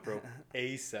the jump rope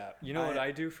ASAP. You know what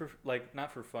I do for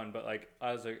not for fun, but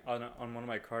on one of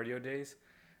my cardio days,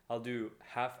 I'll do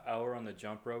half hour on the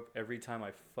jump rope every time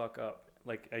I fuck up.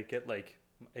 Like I get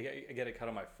a cut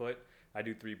on my foot. I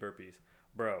do 3 burpees,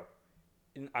 bro.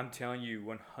 I'm telling you,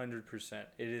 100%.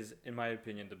 It is, in my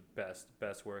opinion, the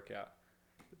best workout.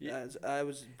 As I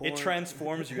was born, it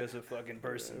transforms you as a fucking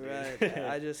person. Right. Dude.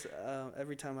 I just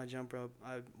every time I jump rope,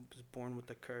 I was born with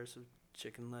the curse of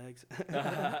chicken legs.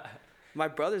 My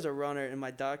brother's a runner, and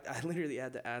I literally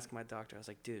had to ask my doctor. I was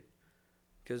like, dude,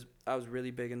 because I was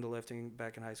really big into lifting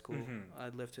back in high school. Mm-hmm. I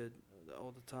lifted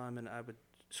all the time, and I would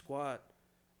squat,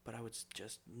 but I would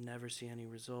just never see any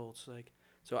results.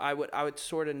 So I would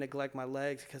sort of neglect my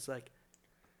legs because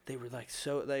they were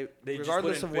they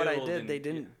regardless of what I did, they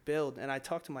didn't build. And I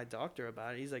talked to my doctor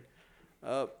about it. He's like,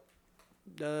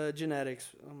 genetics.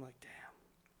 I'm like, damn.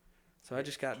 So I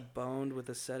just got boned with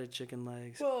a set of chicken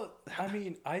legs. Well,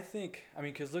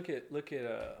 because look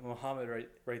at Muhammad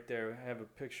right there. I have a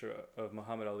picture of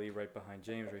Muhammad Ali right behind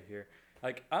James right here.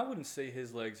 I wouldn't say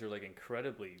his legs are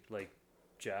incredibly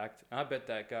jacked. I bet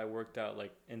that guy worked out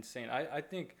insane. I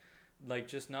think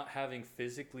just not having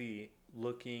physically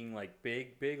looking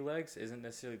big legs isn't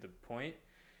necessarily the point.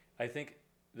 I think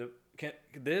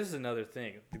this is another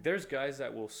thing. There's guys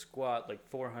that will squat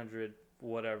 400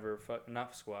 whatever,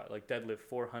 not squat, deadlift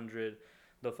 400.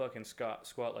 They'll fucking squat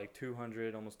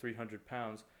 200, almost 300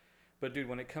 pounds. But dude,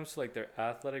 when it comes to their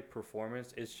athletic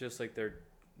performance, it's just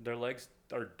their legs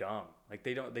are dumb.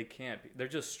 They can't be. They're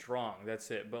just strong.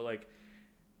 That's it. But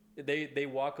they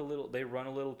walk a little, they run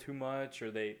a little too much,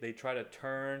 or they try to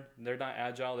turn. They're not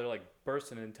agile. They're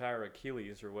burst an entire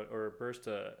Achilles or burst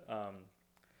a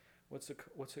what's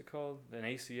it called, an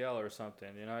ACL or something.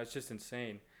 It's just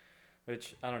insane.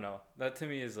 Which I don't know. That to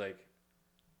me is I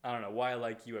don't know why I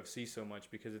like UFC so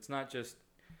much, because it's not just.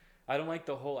 I don't like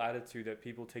the whole attitude that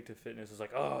people take to fitness. It's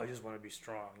I just want to be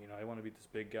strong. I want to be this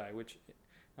big guy. Which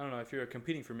I don't know. If you're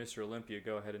competing for Mr. Olympia,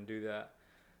 go ahead and do that.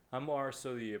 I'm more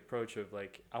so the approach of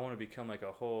I want to become a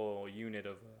whole unit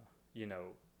of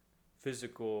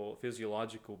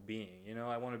physiological being.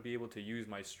 I want to be able to use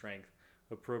my strength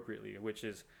appropriately, which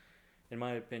is, in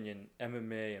my opinion,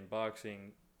 MMA and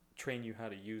boxing train you how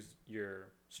to use your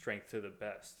strength to the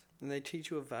best. And they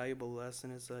teach you a valuable lesson.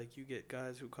 It's you get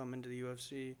guys who come into the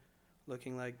UFC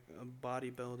looking like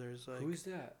bodybuilders. Who's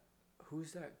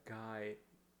that guy?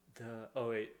 Oh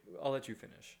wait, I'll let you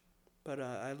finish. But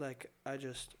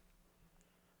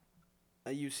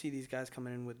you see these guys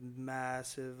coming in with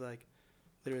massive,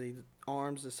 literally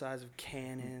arms the size of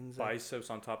cannons. Biceps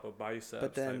on top of biceps.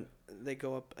 But then they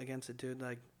go up against a dude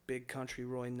like Big Country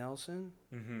Roy Nelson.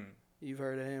 Mm-hmm. You've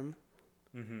heard of him?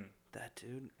 Mm-hmm. That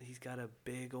dude, he's got a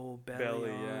big old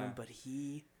belly on him, but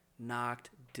he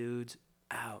knocked dudes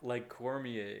out. Like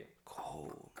Cormier.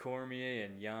 Cormier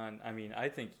and Jan. I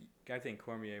think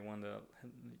Cormier won the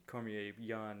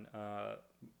Jan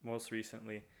most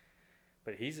recently.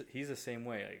 But he's the same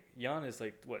way. Jan is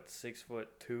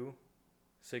 6'2",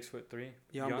 6'3".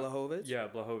 Jan Blachowicz? Yeah,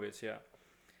 Blachowicz, yeah.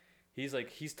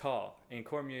 He's tall, and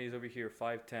Cormier is over here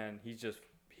 5'10".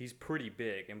 He's pretty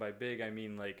big, and by big I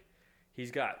mean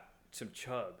he's got some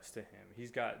chubs to him.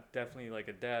 He's got definitely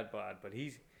a dad bod, but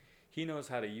he knows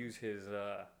how to use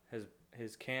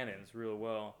his cannons real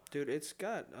well. Dude, it's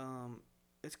got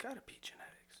to be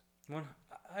genetics.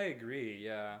 I agree,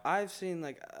 yeah. I've seen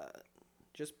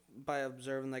just by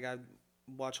observing, I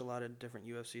watch a lot of different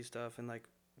UFC stuff and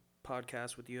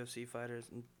podcasts with UFC fighters,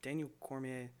 and Daniel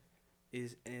Cormier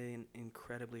is an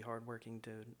incredibly hardworking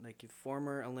dude. A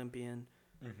former Olympian,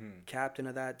 mm-hmm. captain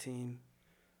of that team,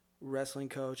 wrestling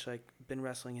coach, been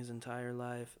wrestling his entire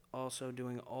life, also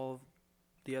doing all of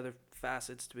the other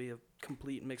facets to be a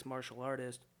complete mixed martial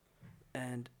artist,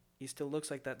 and he still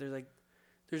looks like that.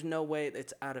 There's no way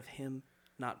it's out of him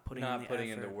not putting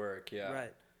in the work, yeah.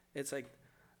 Right. It's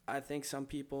I think some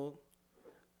people.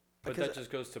 But that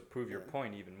just goes to prove your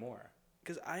point even more.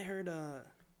 Because I heard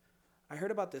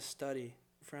about this study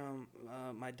from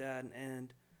my dad,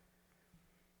 and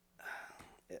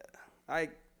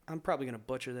I'm I'm probably gonna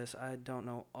butcher this. I don't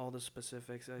know all the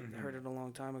specifics. I heard it a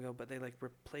long time ago, but they like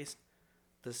replaced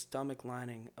the stomach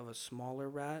lining of a smaller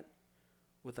rat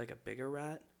with like a bigger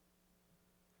rat.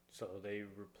 So they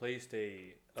replaced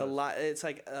it's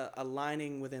like a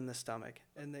lining within the stomach,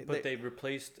 and they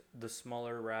replaced the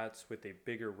smaller rats with a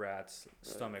bigger rat's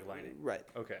stomach lining. Right.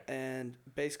 Okay. And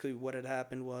basically, what had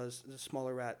happened was the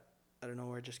smaller rat, I don't know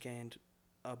where, just gained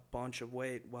a bunch of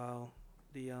weight while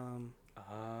the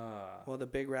the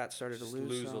big rat started to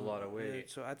lose a lot of weight. Yeah,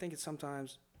 so I think it's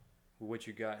sometimes what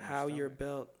you got in how your you're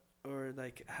built, or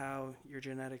like how your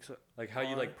genetics like how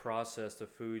you like process the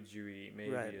foods you eat,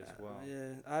 maybe as well.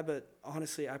 Yeah, but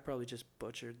honestly, I probably just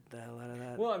butchered the hell out of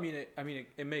that. Well,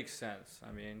 it makes sense.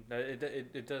 I mean,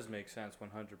 it does make sense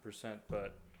 100%.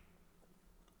 But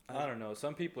I don't know.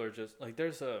 Some people are just like,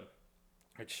 there's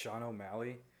like Sean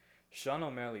O'Malley. Sean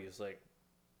O'Malley is like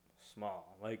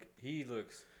small. Like he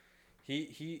looks,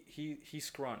 he's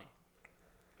scrawny.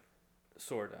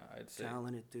 Sorta, I'd say.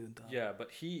 Talented dude, though. Yeah, but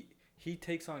he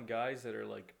takes on guys that are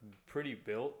like pretty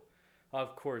built.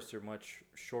 Of course, they're much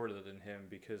shorter than him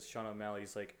because Sean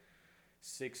O'Malley's like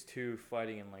 6'2",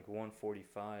 fighting in like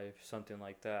 145, something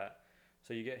like that.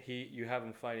 So you have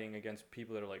him fighting against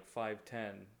people that are like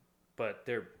 5'10", but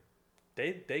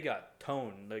they got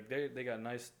tone, like they got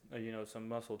nice, some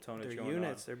muscle tonage going on. They're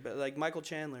units. They're like Michael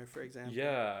Chandler, for example.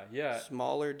 Yeah.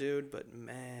 Smaller dude, but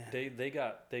man. They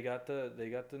got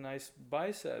the nice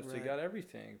biceps. Right. They got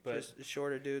everything. But just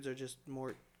shorter dudes are just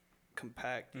more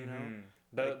compact, you know.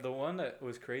 The one that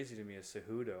was crazy to me is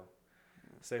Cejudo.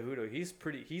 Cejudo,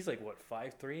 he's like what,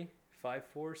 5'3",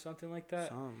 5'4", something like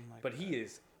that. But he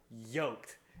is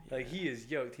yoked. Yeah. Like he is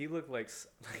yoked. He looked like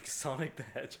Sonic the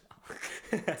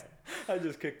Hedgehog. I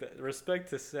just kicked that. Respect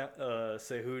to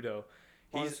Cejudo.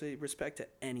 Honestly, respect to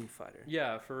any fighter.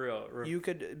 Yeah, for real. You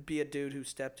could be a dude who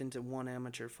stepped into one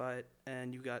amateur fight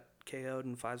and you got KO'd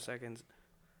in 5 seconds,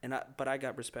 but I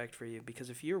got respect for you because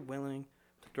if you're willing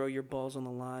to throw your balls on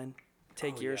the line,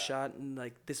 take your shot, and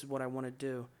like, this is what I want to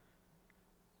do.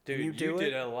 Dude, you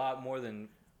did a lot more than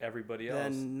everybody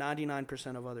else. Than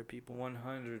 99% of other people.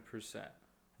 100%.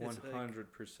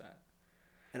 100%.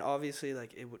 And obviously,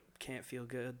 like, can't feel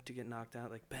good to get knocked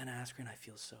out. Like Ben Askren, I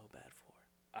feel so bad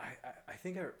for. I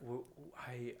think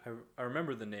I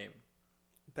remember the name.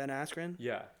 Ben Askren?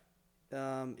 Yeah.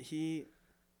 He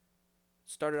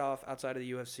started off outside of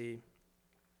the UFC,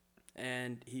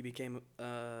 and he became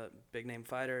a big name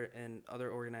fighter in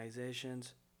other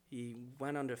organizations. He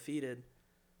went undefeated,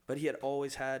 but he had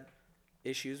always had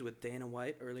issues with Dana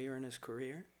White earlier in his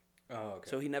career. Oh, okay.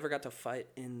 So he never got to fight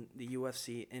in the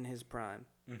UFC in his prime.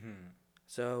 Mm-hmm.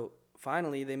 So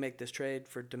finally, they make this trade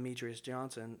for Demetrius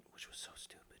Johnson, which was so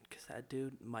stupid because that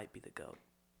dude might be the GOAT.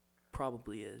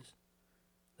 Probably is.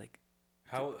 Like,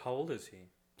 how old is he?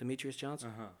 Demetrius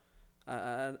Johnson?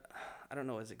 Uh-huh. I don't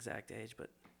know his exact age, but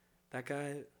that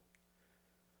guy,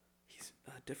 he's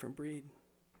a different breed.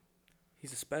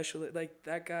 He's a specialist. Like,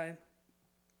 that guy,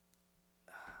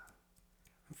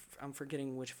 I'm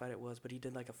forgetting which fight it was, but he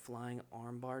did like a flying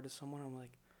arm bar to someone. I'm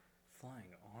like, flying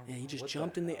arm? Yeah, he just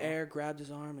jumped in the air, grabbed his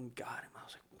arm, and got him. I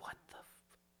was like, what the?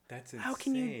 That's insane. How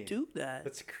can you do that?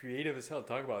 That's creative as hell.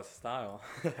 Talk about style.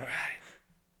 Right.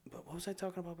 But what was I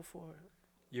talking about before?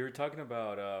 You were talking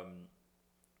about,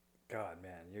 God,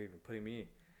 man, you're even putting me.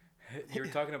 We were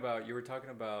talking about. Ben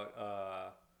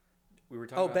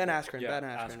Askren. Yeah, Ben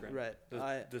Askren.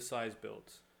 Right. The size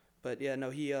builds. But yeah,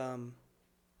 no, he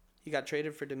got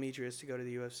traded for Demetrius to go to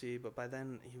the UFC, but by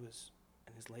then he was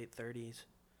in his late 30s.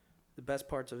 The best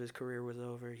parts of his career was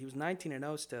over. He was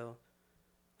 19-0 still.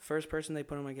 First person they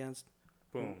put him against,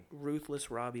 boom,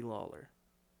 ruthless Robbie Lawler.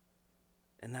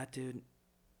 And that dude,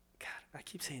 God, I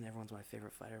keep saying everyone's my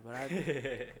favorite fighter, but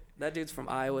that dude's from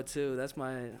Iowa too. That's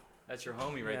your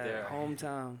homie right there.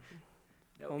 Hometown.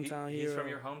 Hometown hero. He's from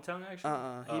your hometown,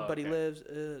 actually? But he lives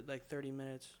like 30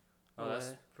 minutes away.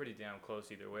 That's pretty damn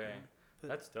close either way. Yeah.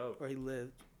 That's dope. Where he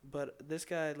lived. But this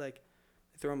guy, like,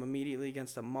 they throw him immediately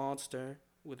against a monster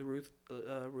with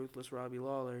ruthless Robbie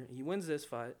Lawler. He wins this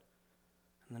fight.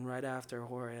 And then right after,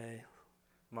 Jorge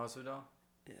Masvidal?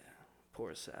 Yeah.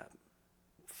 Poor sap.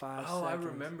 5 seconds. Oh, I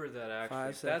remember that, actually.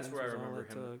 5 seconds. That's where I remember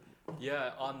him.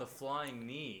 Yeah, on the flying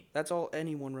knee. That's all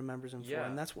anyone remembers him for.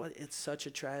 And that's what it's such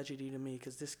a tragedy to me,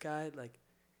 because this guy, like,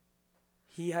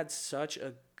 he had such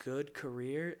a good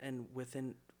career, and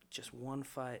within just one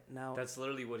fight now. That's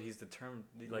literally what he's determined.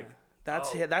 Like,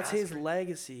 that's his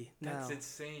legacy. That's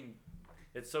insane.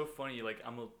 It's so funny. Like,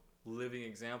 I'm a living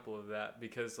example of that,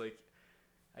 because, like,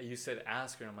 you said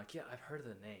Askren, I'm like, yeah, I've heard of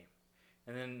the name.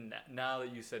 And then now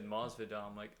that you said Masvidal,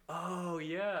 I'm like, oh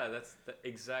yeah,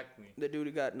 exactly. The dude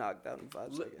who got knocked out in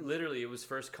 5 seconds. Literally, it was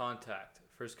first contact,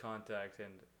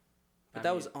 and. But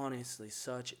that was honestly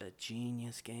such a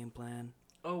genius game plan.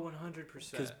 Oh,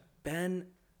 100%. Because Ben.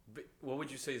 What would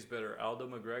you say is better, Aldo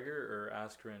McGregor or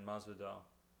Askren Masvidal?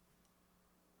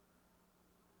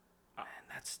 Man,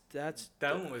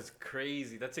 that one was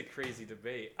crazy. That's a crazy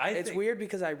debate. It's weird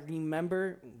because I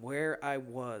remember where I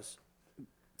was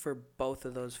for both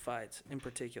of those fights in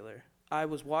particular. I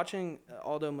was watching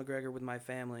Aldo McGregor with my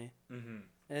family,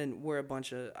 and we're a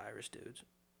bunch of Irish dudes.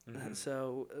 And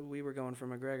so we were going for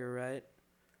McGregor, right?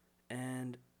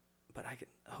 But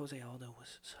Jose Aldo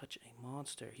was such a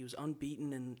monster. He was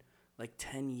unbeaten in like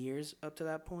 10 years up to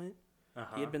that point.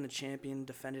 He had been the champion,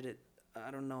 defended it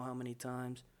I don't know how many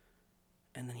times.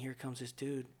 And then here comes this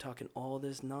dude talking all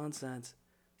this nonsense.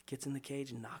 Gets in the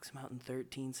cage and knocks him out in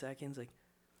 13 seconds. Like,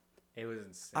 it was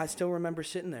insane. I still remember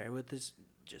sitting there with this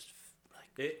just like...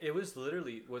 It was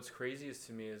literally, what's craziest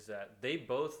to me is that they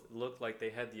both looked like they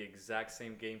had the exact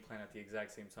same game plan at the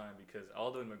exact same time, because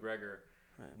Aldo and McGregor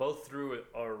both threw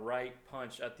a right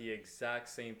punch at the exact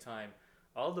same time.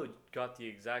 Aldo got the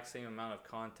exact same amount of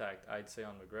contact, I'd say,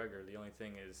 on McGregor. The only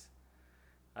thing is,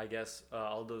 I guess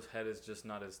Aldo's head is just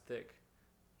not as thick.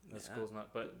 The skull's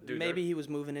not, but dude, maybe he was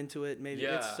moving into it. Maybe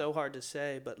it's so hard to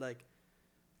say, but like,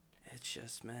 it's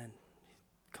just, man,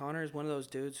 Conor is one of those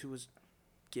dudes who was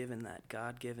given that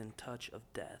God-given touch of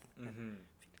death.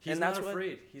 He's not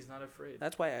afraid. He's not afraid.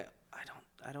 That's why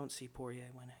I don't see Poirier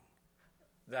winning.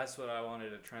 That's what I wanted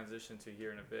to transition to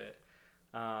here in a bit.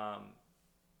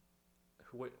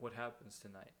 What happens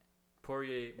tonight?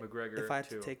 Poirier, McGregor. If I had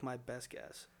to take my best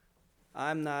guess,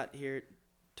 I'm not here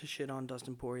to shit on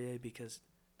Dustin Poirier because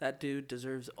that dude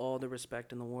deserves all the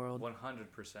respect in the world.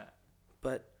 100%.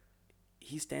 But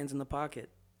he stands in the pocket,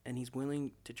 and he's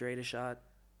willing to trade a shot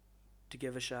to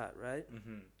give a shot, right?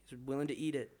 He's willing to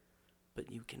eat it.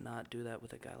 But you cannot do that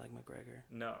with a guy like McGregor.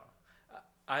 No.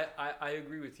 I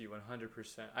agree with you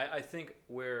 100%. I think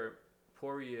where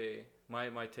Poirier,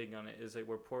 my take on it is like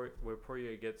where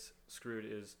Poirier gets screwed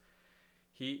is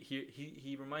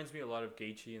he reminds me a lot of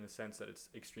Gaethje in the sense that it's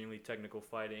extremely technical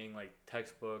fighting, like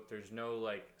textbook. There's no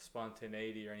like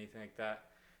spontaneity or anything like that,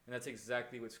 and that's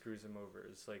exactly what screws him over.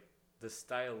 It's like the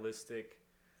stylistic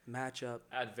matchup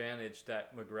advantage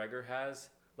that McGregor has.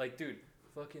 Like, dude,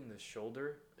 fucking the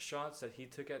shoulder shots that he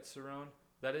took at Cerrone,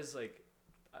 that is like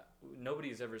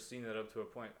nobody's ever seen that up to a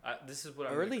point. This is what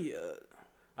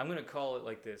I'm going to call it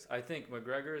like this. I think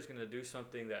McGregor is going to do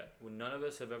something that none of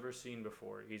us have ever seen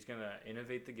before. He's going to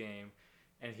innovate the game,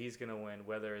 and he's going to win,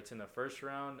 whether it's in the first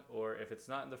round or if it's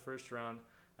not in the first round.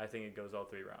 I think it goes all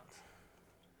 3 rounds.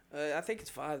 I think it's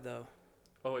 5, though.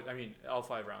 Oh, I mean, all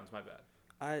 5 rounds. My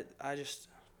bad. I just...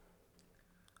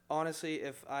 Honestly,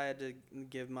 if I had to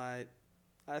give my...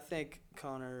 I think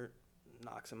Conor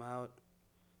knocks him out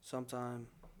sometime,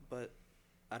 but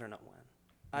I don't know when.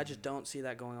 I just don't see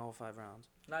that going all 5 rounds.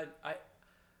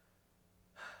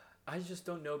 I just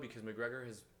don't know because McGregor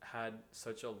has had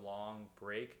such a long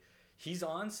break. He's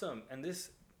on some, and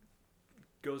this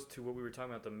goes to what we were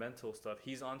talking about, the mental stuff.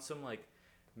 He's on some like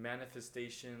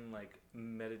manifestation, like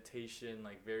meditation,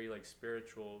 like very like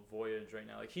spiritual voyage right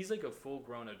now. Like he's like a full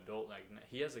grown adult. Like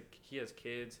he has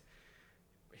kids.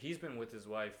 He's been with his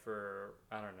wife for,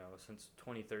 I don't know, since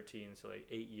 2013, so like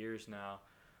 8 years now.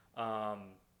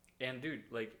 And dude,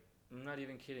 like, I'm not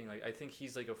even kidding. Like, I think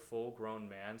he's like a full grown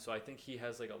man. So I think he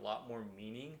has like a lot more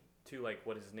meaning to like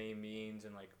what his name means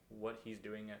and like what he's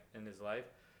doing in his life.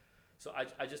 So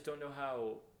I just don't know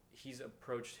how he's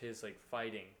approached his like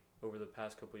fighting over the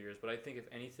past couple of years. But I think if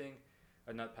anything,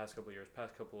 or not past couple of years,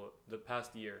 the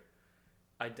past year,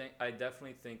 I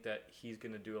definitely think that he's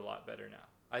going to do a lot better now.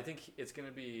 I think it's going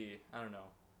to be, I don't know.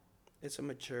 It's a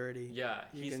maturity. Yeah.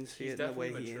 You can see it in the way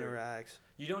he interacts.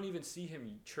 You don't even see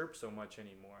him chirp so much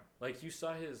anymore. Like, you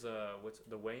saw his,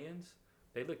 the weigh-ins?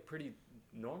 They look pretty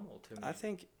normal to me. I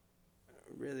think,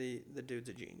 really, the dude's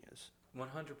a genius. 100%.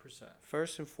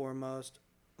 First and foremost,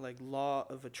 like, law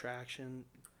of attraction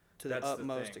to the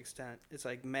utmost extent. It's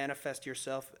like, manifest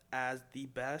yourself as the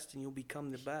best, and you'll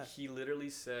become the best. He literally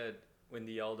said... When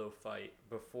the Aldo fight,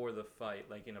 before the fight,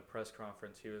 like in a press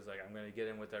conference, he was like, I'm going to get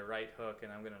him with that right hook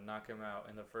and I'm going to knock him out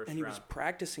in the first round. And he was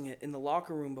practicing it in the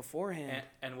locker room beforehand.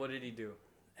 And what did he do?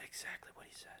 Exactly what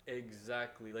he said.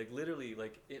 Exactly. Like literally,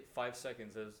 like 5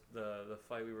 seconds as the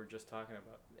fight we were just talking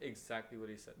about. Exactly what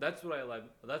he said. That's what I like.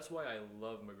 That's why I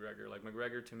love McGregor. Like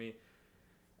McGregor to me,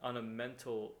 on a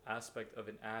mental aspect of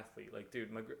an athlete. Like, dude,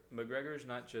 McGregor's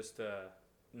not just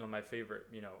my favorite,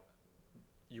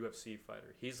 UFC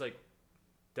fighter. He's like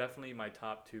definitely my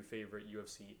top 2 favorite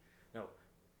UFC No,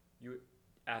 you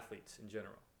athletes in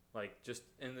general. Like, just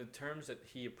in the terms that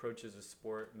he approaches a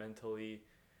sport mentally,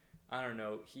 I don't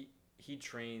know. He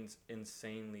trains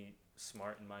insanely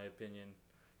smart, in my opinion.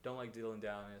 Don't like Dylan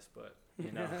Dallas, but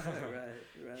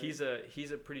right. He's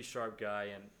a pretty sharp guy,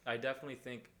 and I definitely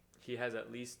think he has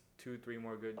at least 2-3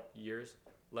 more good years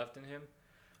left in him.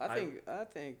 I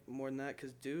think more than that,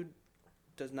 because dude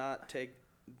does not take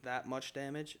that much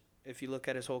damage. If you look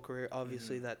at his whole career,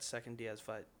 obviously that second Diaz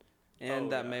fight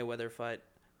and Mayweather fight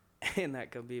and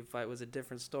that Khabib fight was a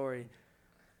different story.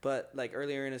 But like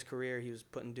earlier in his career, he was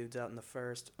putting dudes out in the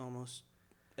first almost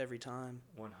every time.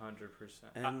 100%.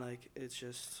 And like it's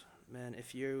just, man,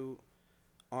 if you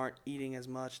aren't eating as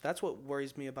much, that's what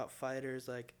worries me about fighters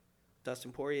like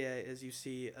Dustin Porier is you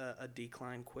see a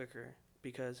decline quicker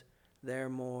because they're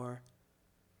more,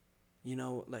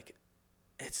 like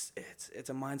it's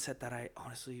a mindset that I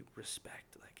honestly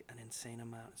respect like an insane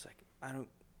amount. It's like I don't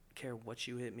care what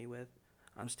you hit me with,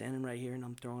 I'm standing right here and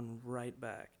I'm throwing right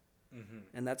back. Mm-hmm.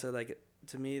 And that's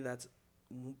to me that's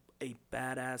a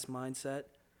badass mindset,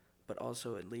 but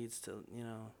also it leads to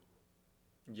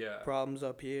problems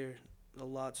up here a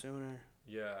lot sooner.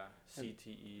 Yeah,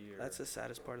 CTE. That's the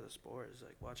saddest part of the sport is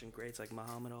like watching greats like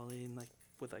Muhammad Ali and like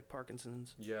with like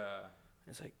Parkinson's. Yeah.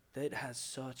 It's like that has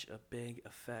such a big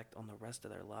effect on the rest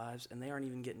of their lives, and they aren't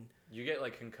even getting. You get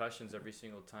like concussions every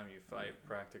single time you fight,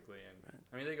 practically, and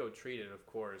I mean they go treated, of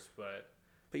course, but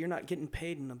you're not getting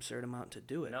paid an absurd amount to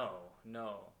do it.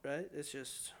 No. Right? It's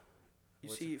just you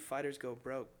see fighters go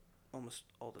broke almost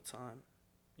all the time.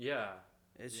 Yeah.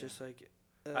 It's just like.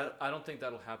 I don't think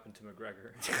that'll happen to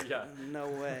McGregor. Yeah. No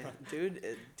way,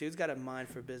 dude's got a mind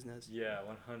for business. Yeah,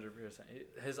 100%.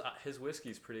 His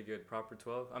whiskey's pretty good. Proper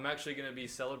 12. I'm actually gonna be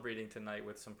celebrating tonight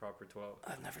with some Proper 12.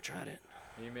 I've never tried it.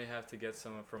 You may have to get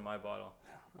some from my bottle.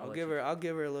 I'll give her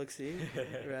a look. See,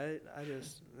 right?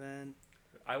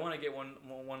 I want to get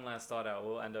one last thought out.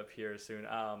 We'll end up here soon.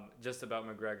 Just about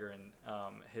McGregor and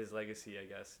his legacy, I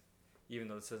guess. Even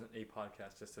though this isn't a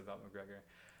podcast just about McGregor,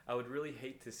 I would really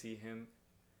hate to see him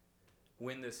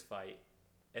win this fight,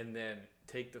 and then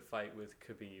take the fight with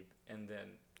Khabib, and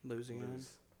then lose.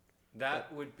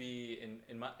 That would be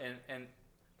in my and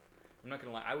I'm not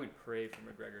gonna lie. I would pray for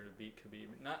McGregor to beat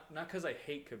Khabib. Not because I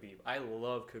hate Khabib. I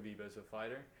love Khabib as a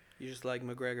fighter. You just like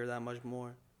McGregor that much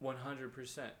more.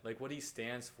 100%. Like what he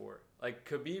stands for. Like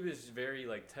Khabib is very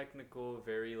like technical,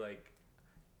 very like,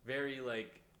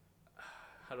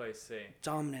 how do I say?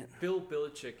 Dominant. Bill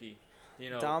Belichick-y.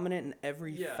 Dominant in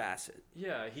every facet.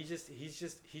 Yeah, he's just.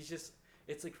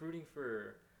 It's like rooting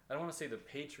for. I don't want to say the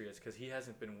Patriots because he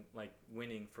hasn't been like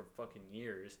winning for fucking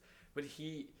years, but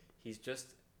he's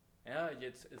just. Yeah,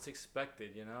 it's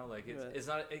expected, Like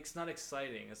it's not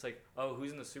exciting. It's like, oh,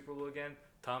 who's in the Super Bowl again?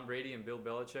 Tom Brady and Bill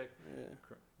Belichick.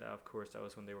 Yeah. Of course, that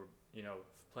was when they were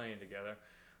playing together.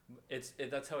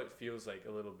 That's how it feels like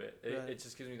a little bit. It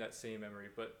just gives me that same memory.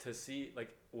 But to see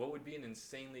like what would be an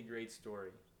insanely great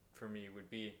story. For me would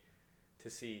be to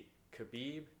see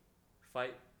Khabib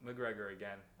fight McGregor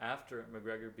again after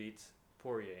McGregor beats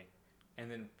Poirier,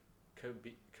 and then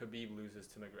Khabib loses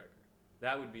to McGregor.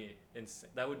 That would be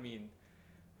insane. That would mean,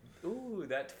 ooh,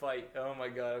 that fight. Oh my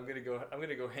God, I'm gonna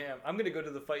go ham. I'm gonna go to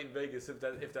the fight in Vegas if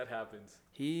that happens.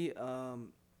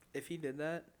 If he did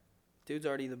that, dude's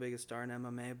already the biggest star in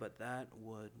MMA, but that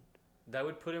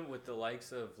would put him with the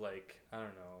likes of like I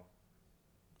don't know.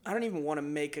 I don't even want to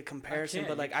make a comparison,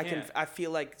 but like I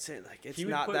feel like it's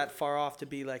not that far off to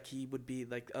be like he would be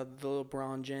like the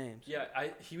LeBron James. Yeah,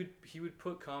 he would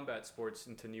put combat sports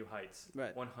into new heights.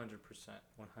 Right. 100%.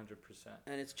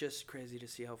 And it's just crazy to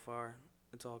see how far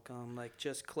it's all come. Like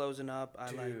just closing up.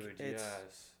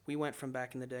 Yes. We went from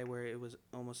back in the day where it was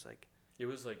almost like it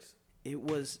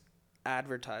was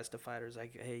advertised to fighters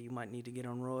like, hey, you might need to get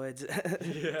on roids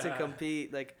to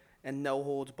compete, like, and no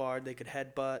holds barred. They could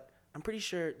headbutt. I'm pretty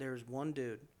sure there was one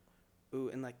dude who,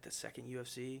 in, like, the second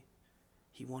UFC,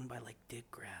 he won by, like, dick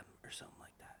grab or something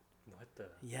like that. What the?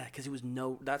 Yeah, because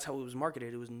that's how it was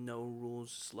marketed. It was no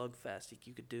rules slugfest. Like,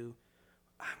 you could do.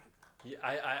 Yeah,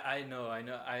 I know.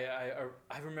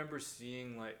 I remember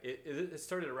seeing, like, it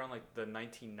started around, like, the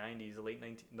 1990s,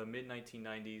 the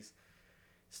mid-1990s.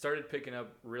 Started picking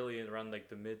up really around, like,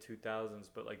 the mid-2000s.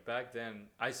 But, like, back then,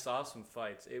 I saw some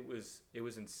fights. It was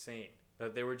insane.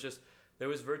 That they were just... There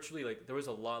was virtually, like, there was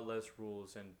a lot less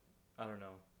rules, and I don't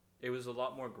know. It was a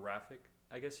lot more graphic,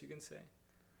 I guess you can say.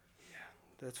 Yeah,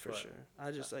 that's for sure. I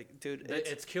just, like, dude.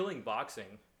 It's killing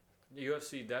boxing. The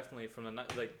UFC definitely,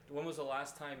 like, when was the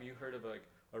last time you heard of, like,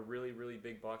 a really, really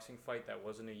big boxing fight that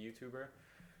wasn't a YouTuber?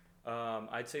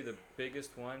 I'd say the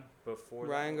biggest one before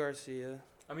Ryan Garcia.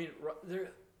 I mean,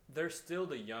 there's still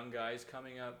the young guys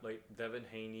coming up, like Devin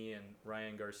Haney and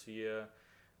Ryan Garcia,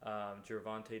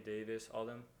 Gervonta Davis, all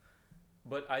them.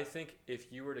 But I think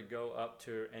if you were to go up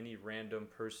to any random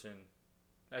person,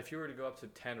 if you were to go up to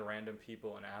 10 random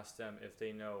people and ask them if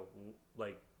they know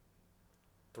like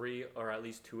 3 or at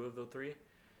least 2 of the 3,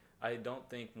 I don't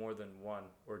think more than 1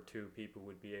 or 2 people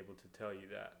would be able to tell you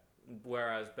that.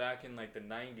 Whereas back in like the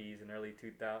 90s and early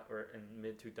 2000 or in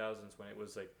mid 2000s when it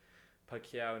was like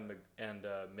Pacquiao and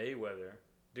Mayweather,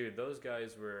 dude, those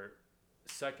guys were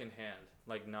secondhand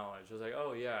like knowledge. It was like,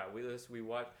 oh yeah, we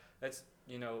watch. That's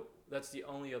that's the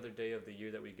only other day of the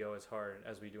year that we go as hard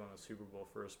as we do on the Super Bowl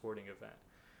for a sporting event.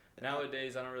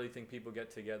 Nowadays, I don't really think people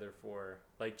get together for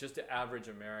like just the average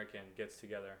American gets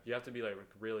together. You have to be like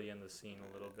really in the scene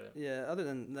a little bit. Yeah. Other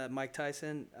than that, Mike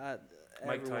Tyson.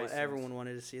 Everyone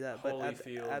wanted to see that, but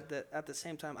at the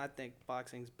same time, I think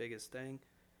boxing's biggest thing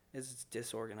is its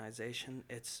disorganization.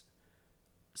 It's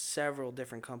several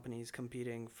different companies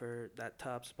competing for that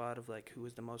top spot of like who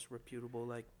is the most reputable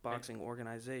like boxing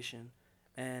organization,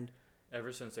 and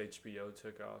ever since HBO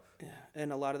took off. Yeah,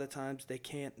 and a lot of the times they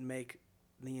can't make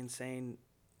the insane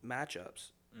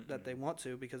matchups that they want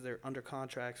to because they're under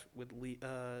contracts with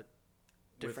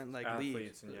different like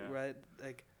leagues, right?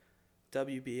 Like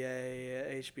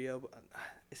WBA, HBO.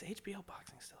 Is HBO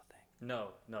boxing still a thing? No.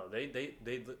 They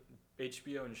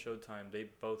HBO and Showtime, they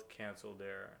both canceled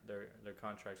their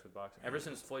contracts with boxing ever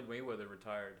since Floyd Mayweather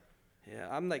retired. Yeah,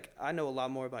 I know a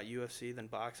lot more about UFC than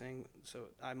boxing, so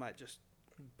I might just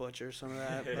butcher some of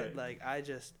that. But like I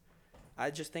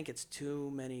just think it's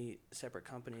too many separate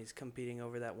companies competing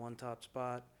over that one top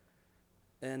spot,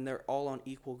 and they're all on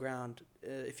equal ground.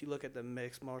 If you look at the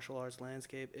mixed martial arts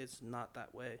landscape, it's not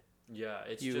that way. Yeah,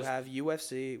 you have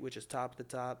UFC, which is top of the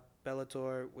top,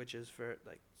 Bellator, which is for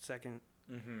like second,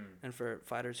 and for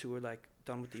fighters who are like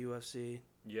done with the UFC.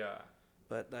 Yeah,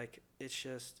 but like it's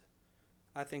just,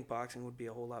 I think boxing would be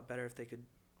a whole lot better if they could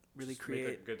really just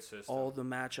create a good system. All the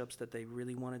matchups that they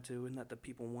really wanted to and that the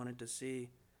people wanted to see.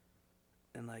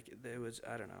 And like there was,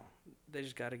 I don't know, they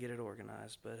just got to get it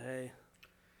organized. But hey,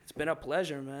 it's been a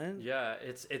pleasure, man. Yeah,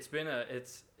 it's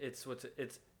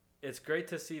great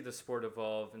to see the sport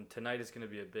evolve, and tonight is going to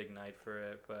be a big night for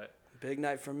it. But big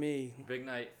night for me. Big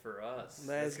night for us.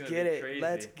 Let's get it. Crazy.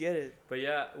 Let's get it. But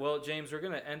yeah, well, James, we're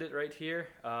going to end it right here.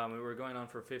 We're going on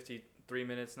for 53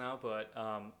 minutes now, but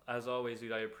as always,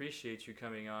 dude, I appreciate you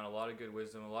coming on. A lot of good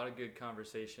wisdom, a lot of good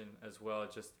conversation as well.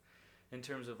 Just in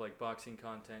terms of like boxing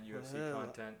content, UFC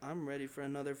content. I'm ready for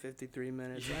another 53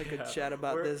 minutes. Yeah. I could chat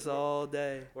about this all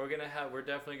day. We're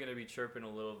definitely gonna be chirping a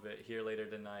little bit here later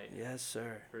tonight. Yes,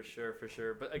 sir. For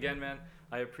sure. But again, man,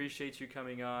 I appreciate you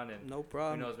coming on, and no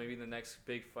problem. Who knows, maybe the next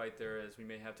big fight there is, we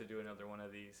may have to do another one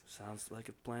of these. Sounds like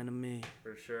a plan to me.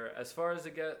 For sure. As far as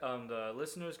the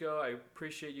listeners go, I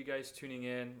appreciate you guys tuning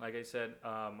in. Like I said,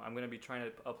 I'm gonna be trying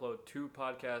to upload 2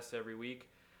 podcasts every week.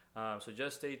 So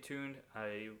just stay tuned.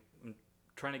 I'm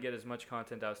trying to get as much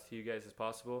content out to you guys as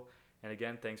possible. And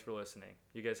again, thanks for listening.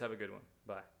 You guys have a good one.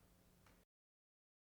 Bye.